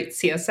really great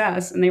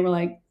CSS. And they were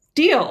like,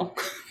 deal.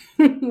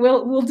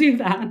 we'll do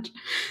that.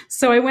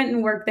 So I went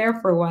and worked there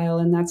for a while,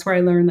 and that's where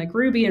I learned like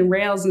Ruby and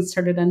Rails and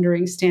started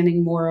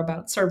understanding more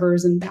about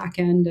servers and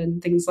backend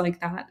and things like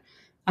that.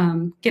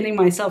 Getting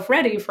myself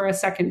ready for a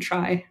second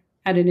try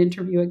at an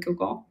interview at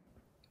Google.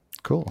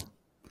 Cool.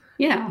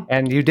 Yeah.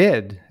 And you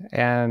did.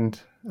 And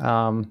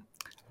I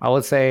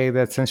would say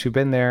that since you've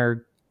been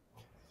there,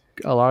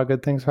 a lot of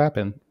good things have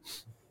happened.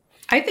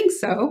 I think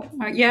so.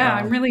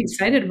 I'm really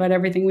excited about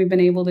everything we've been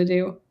able to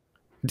do.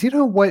 Do you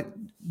know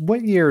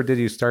what year did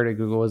you start at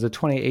Google? Was it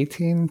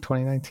 2018,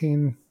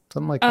 2019,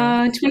 something like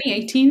that?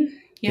 2018.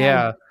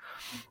 Yeah.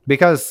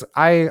 because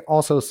I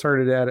also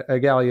started at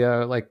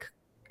Igalia like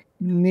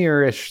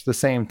nearish the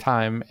same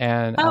time,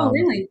 Oh,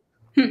 really?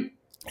 Hmm.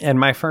 and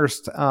my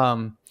first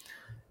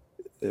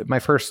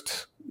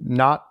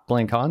not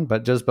blink on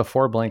but just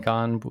before blink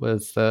on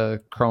was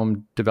the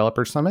Chrome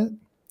Developer Summit,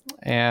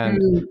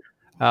 and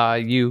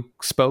Mm. you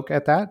spoke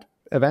at that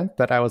event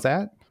that I was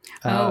at.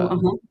 Oh, uh,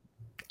 uh-huh.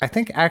 I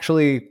think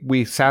actually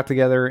we sat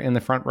together in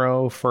the front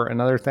row for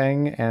another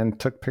thing and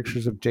took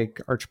pictures of Jake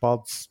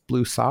Archibald's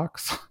blue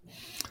socks.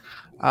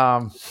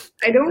 um,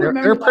 I don't they're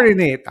remember pretty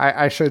that. neat.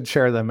 I should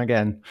share them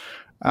again.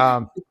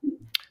 um,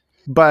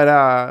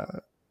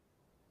 but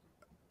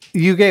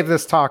you gave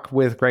this talk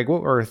with Greg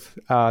Whitworth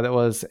that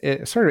was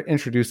sort of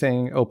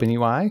introducing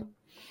OpenUI,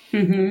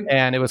 Hmm.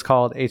 and it was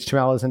called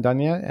HTML Isn't Done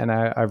Yet. And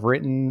I've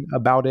written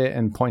about it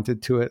and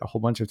pointed to it a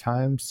whole bunch of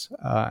times.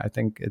 I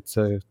think it's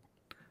a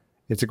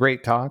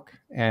great talk,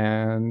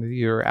 and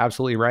you're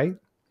absolutely right.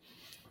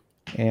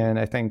 And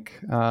I think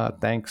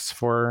thanks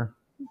for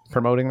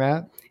promoting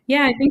that.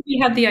 Yeah, I think we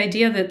had the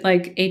idea that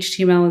like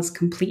HTML is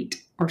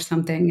complete or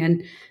something,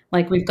 and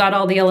like we've got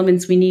all the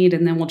elements we need,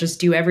 and then we'll just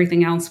do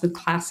everything else with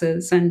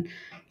classes, and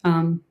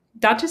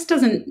that just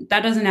doesn't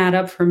add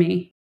up for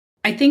me.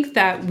 I think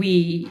that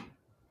we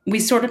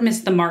sort of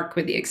missed the mark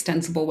with the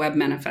extensible web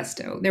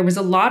manifesto. There was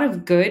a lot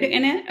of good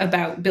in it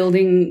about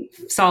building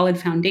solid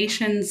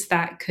foundations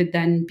that could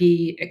then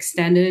be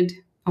extended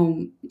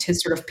to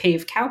sort of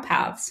pave cow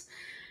paths.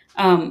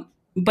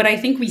 But I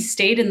think we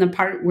stayed in the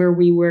part where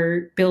we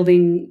were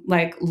building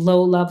like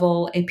low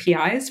level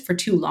APIs for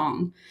too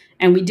long,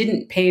 and we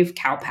didn't pave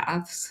cow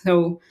paths.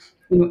 So,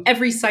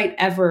 every site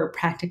ever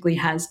practically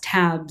has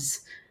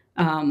tabs,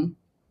 um,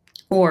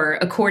 or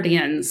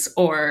accordions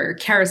or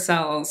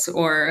carousels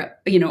or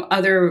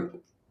other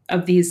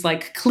of these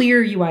like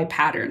clear UI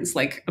patterns.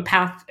 Like a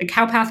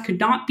cow path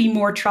could not be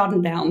more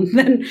trodden down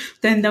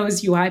than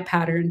those UI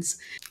patterns.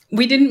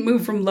 We didn't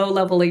move from low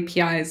level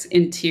APIs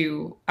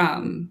into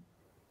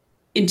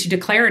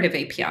declarative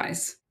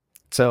APIs.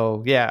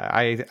 So yeah,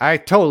 I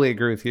totally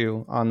agree with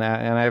you on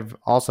that, and I've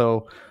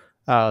also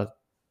uh,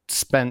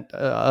 spent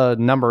a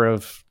number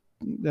of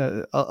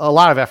a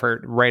lot of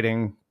effort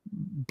writing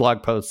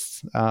blog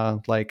posts.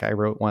 Like I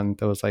wrote one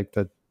that was like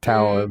the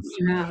Tao of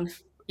You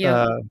have. Yep.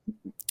 uh,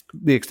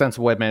 the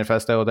extensive web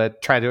manifesto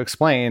that tried to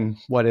explain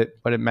what it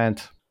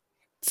meant.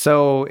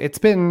 So it's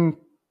been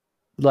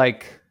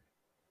like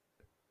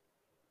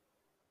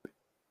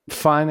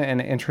fun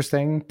and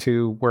interesting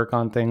to work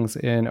on things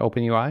in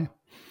OpenUI.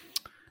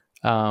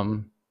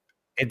 Um,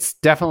 it's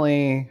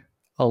definitely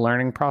a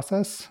learning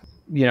process,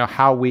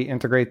 how we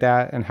integrate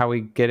that and how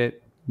we get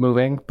it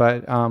moving.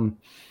 But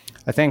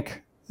I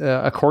think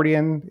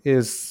accordion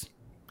is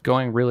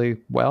going really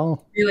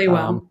well. Really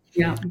well.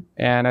 Yeah.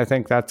 And I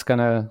think that's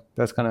gonna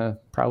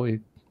probably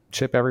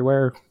ship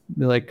everywhere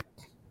like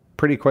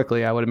pretty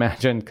quickly, I would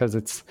imagine, because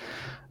it's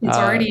It's uh,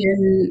 already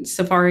in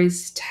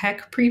Safari's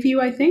tech preview,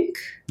 I think.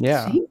 I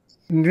yeah. think.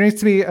 There needs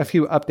to be a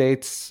few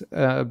updates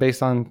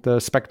based on the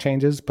spec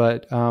changes,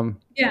 but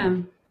Yeah.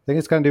 I think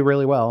it's going to do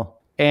really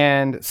well.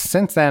 And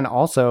since then,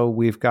 also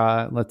we've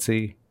got, let's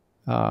see,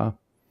 uh,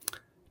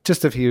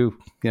 just a few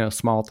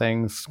small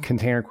things,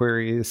 container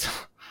queries,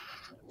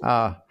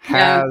 Yeah.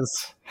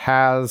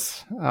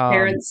 has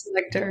Parent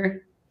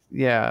selector,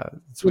 yeah.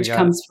 So we which got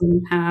comes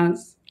from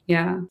has.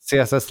 Yeah.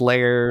 CSS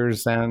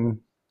layers and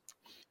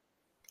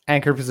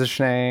anchor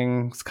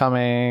positioning is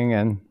coming,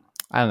 and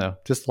I don't know,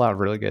 just a lot of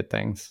really good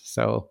things.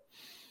 So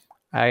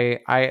I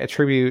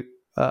attribute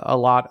a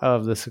lot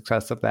of the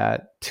success of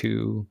that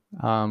to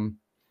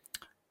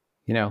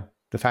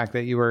the fact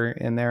that you were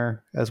in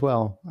there as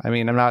well. I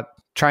mean, I'm not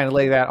trying to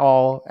lay that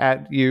all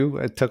at you.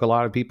 It took a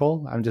lot of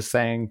people. I'm just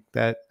saying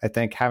that I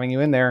think having you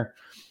in there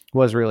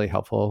was really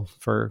helpful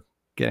for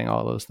getting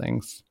all those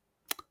things.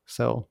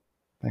 So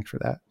thanks for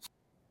that.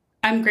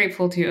 I'm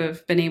grateful to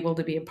have been able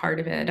to be a part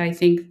of it. I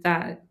think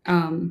that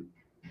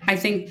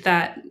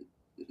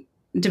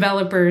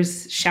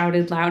developers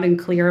shouted loud and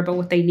clear about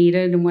what they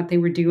needed and what they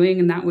were doing,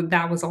 and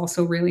that was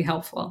also really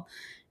helpful.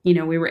 We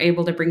were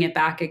able to bring it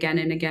back again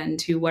and again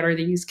to what are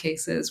the use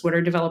cases, what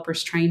are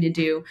developers trying to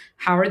do,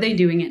 how are they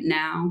doing it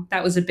now.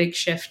 That was a big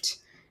shift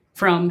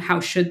from how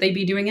should they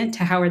be doing it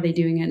to how are they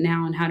doing it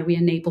now, and how do we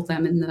enable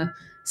them in the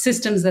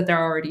systems that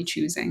they're already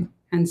choosing.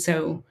 And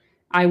so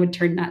I would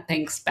turn that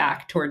thanks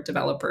back toward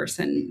developers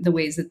and the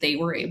ways that they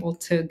were able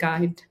to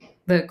guide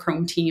the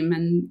Chrome team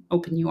and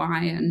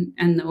OpenUI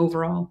and the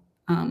overall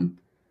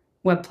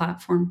web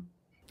platform.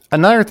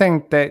 Another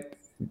thing that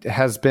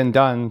has been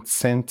done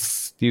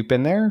since you've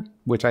been there,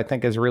 which I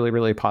think is really,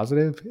 really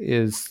positive,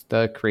 is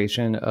the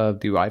creation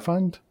of the UI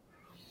fund.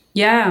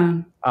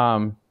 Yeah,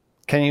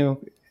 Can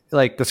you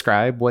like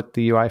describe what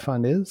the UI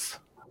fund is?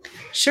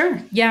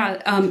 sure.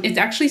 Yeah, it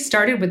actually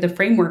started with the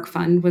framework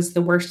fund was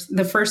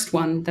the first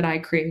one that I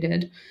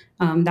created.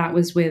 That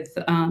was with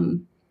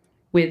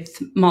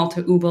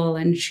Malta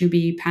Ubel and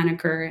Shubi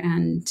Paniker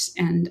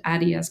and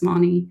Adi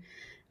Asmani.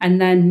 And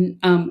then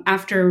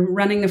after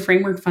running the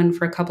framework fund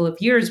for a couple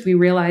of years, we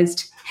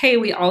realized, hey,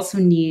 we also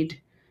need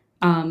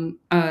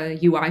a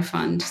UI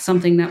fund,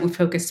 something that would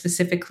focus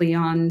specifically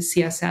on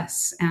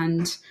CSS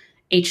and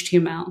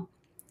HTML.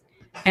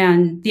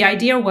 And the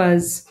idea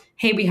was,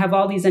 hey, we have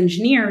all these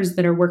engineers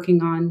that are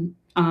working on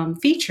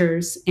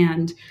features,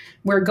 and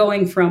we're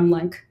going from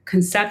like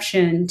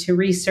conception to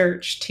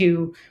research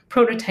to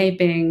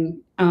prototyping,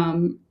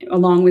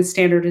 along with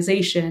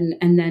standardization,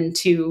 and then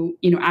to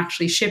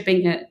actually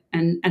shipping it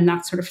and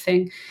that sort of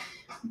thing.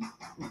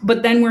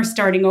 But then we're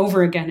starting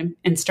over again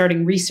and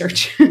starting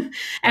research.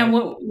 And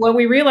what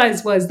we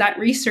realized was that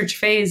research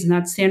phase and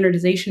that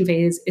standardization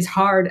phase is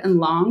hard and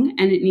long,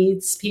 and it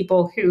needs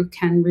people who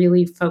can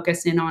really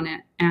focus in on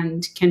it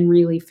and can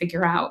really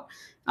figure out,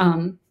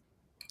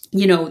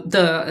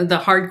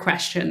 the hard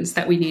questions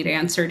that we need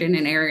answered in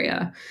an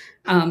area.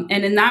 And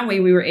in that way,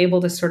 we were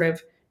able to sort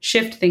of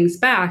shift things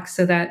back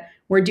so that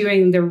we're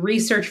doing the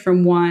research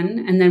from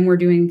one, and then we're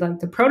doing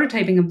the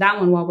prototyping of that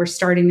one while we're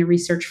starting the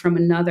research from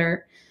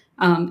another.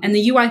 And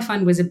the UI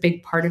Fund was a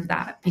big part of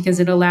that because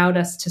it allowed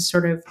us to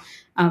sort of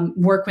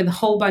work with a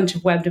whole bunch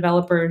of web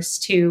developers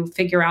to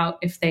figure out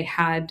if they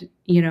had,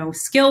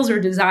 skills or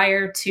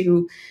desire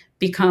to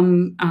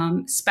become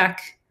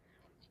spec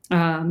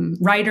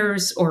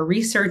writers or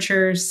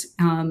researchers.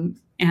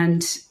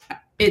 And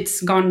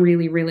it's gone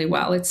really, really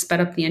well. It's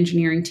sped up the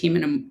engineering team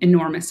in an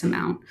enormous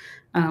amount.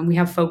 We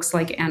have folks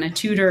like Anna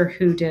Tudor,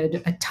 who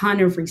did a ton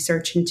of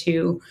research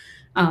into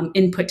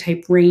input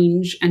type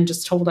range and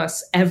just told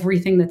us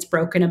everything that's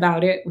broken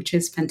about it, which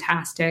is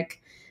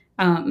fantastic.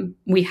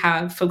 We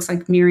have folks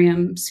like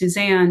Miriam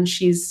Suzanne.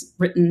 She's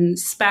written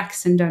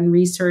specs and done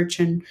research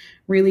and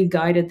really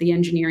guided the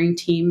engineering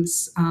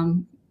teams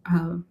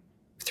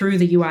through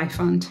the UI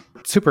Fund.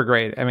 Super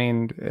great. I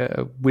mean,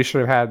 we should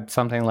have had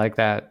something like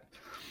that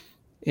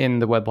in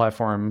the web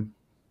platform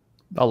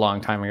a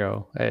long time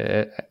ago.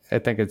 I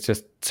think it's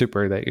just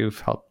super that you've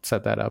helped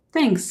set that up.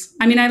 Thanks.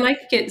 I mean, I like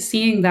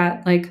seeing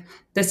that like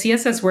the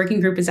CSS working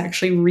group is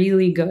actually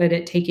really good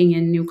at taking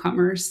in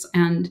newcomers,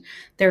 and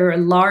there are a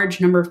large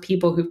number of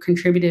people who've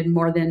contributed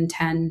more than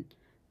 10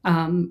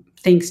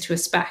 things to a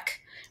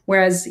spec.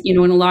 Whereas, in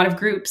a lot of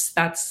groups,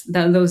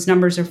 those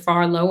numbers are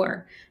far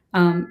lower.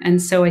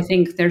 And so I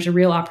think there's a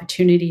real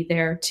opportunity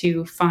there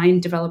to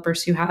find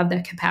developers who have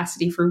that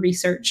capacity for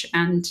research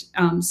and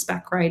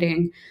spec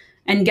writing,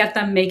 and get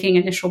them making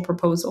initial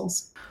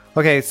proposals.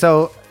 Okay,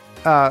 so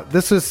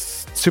this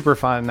was super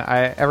fun.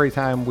 Every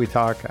time we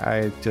talk,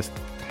 I just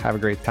have a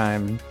great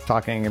time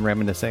talking and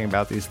reminiscing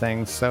about these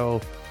things.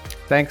 So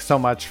thanks so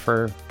much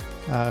for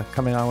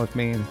coming on with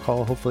me,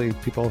 Nicole. Hopefully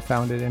people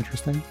found it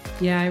interesting.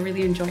 Yeah, I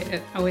really enjoyed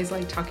it. Always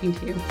like talking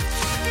to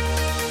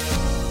you.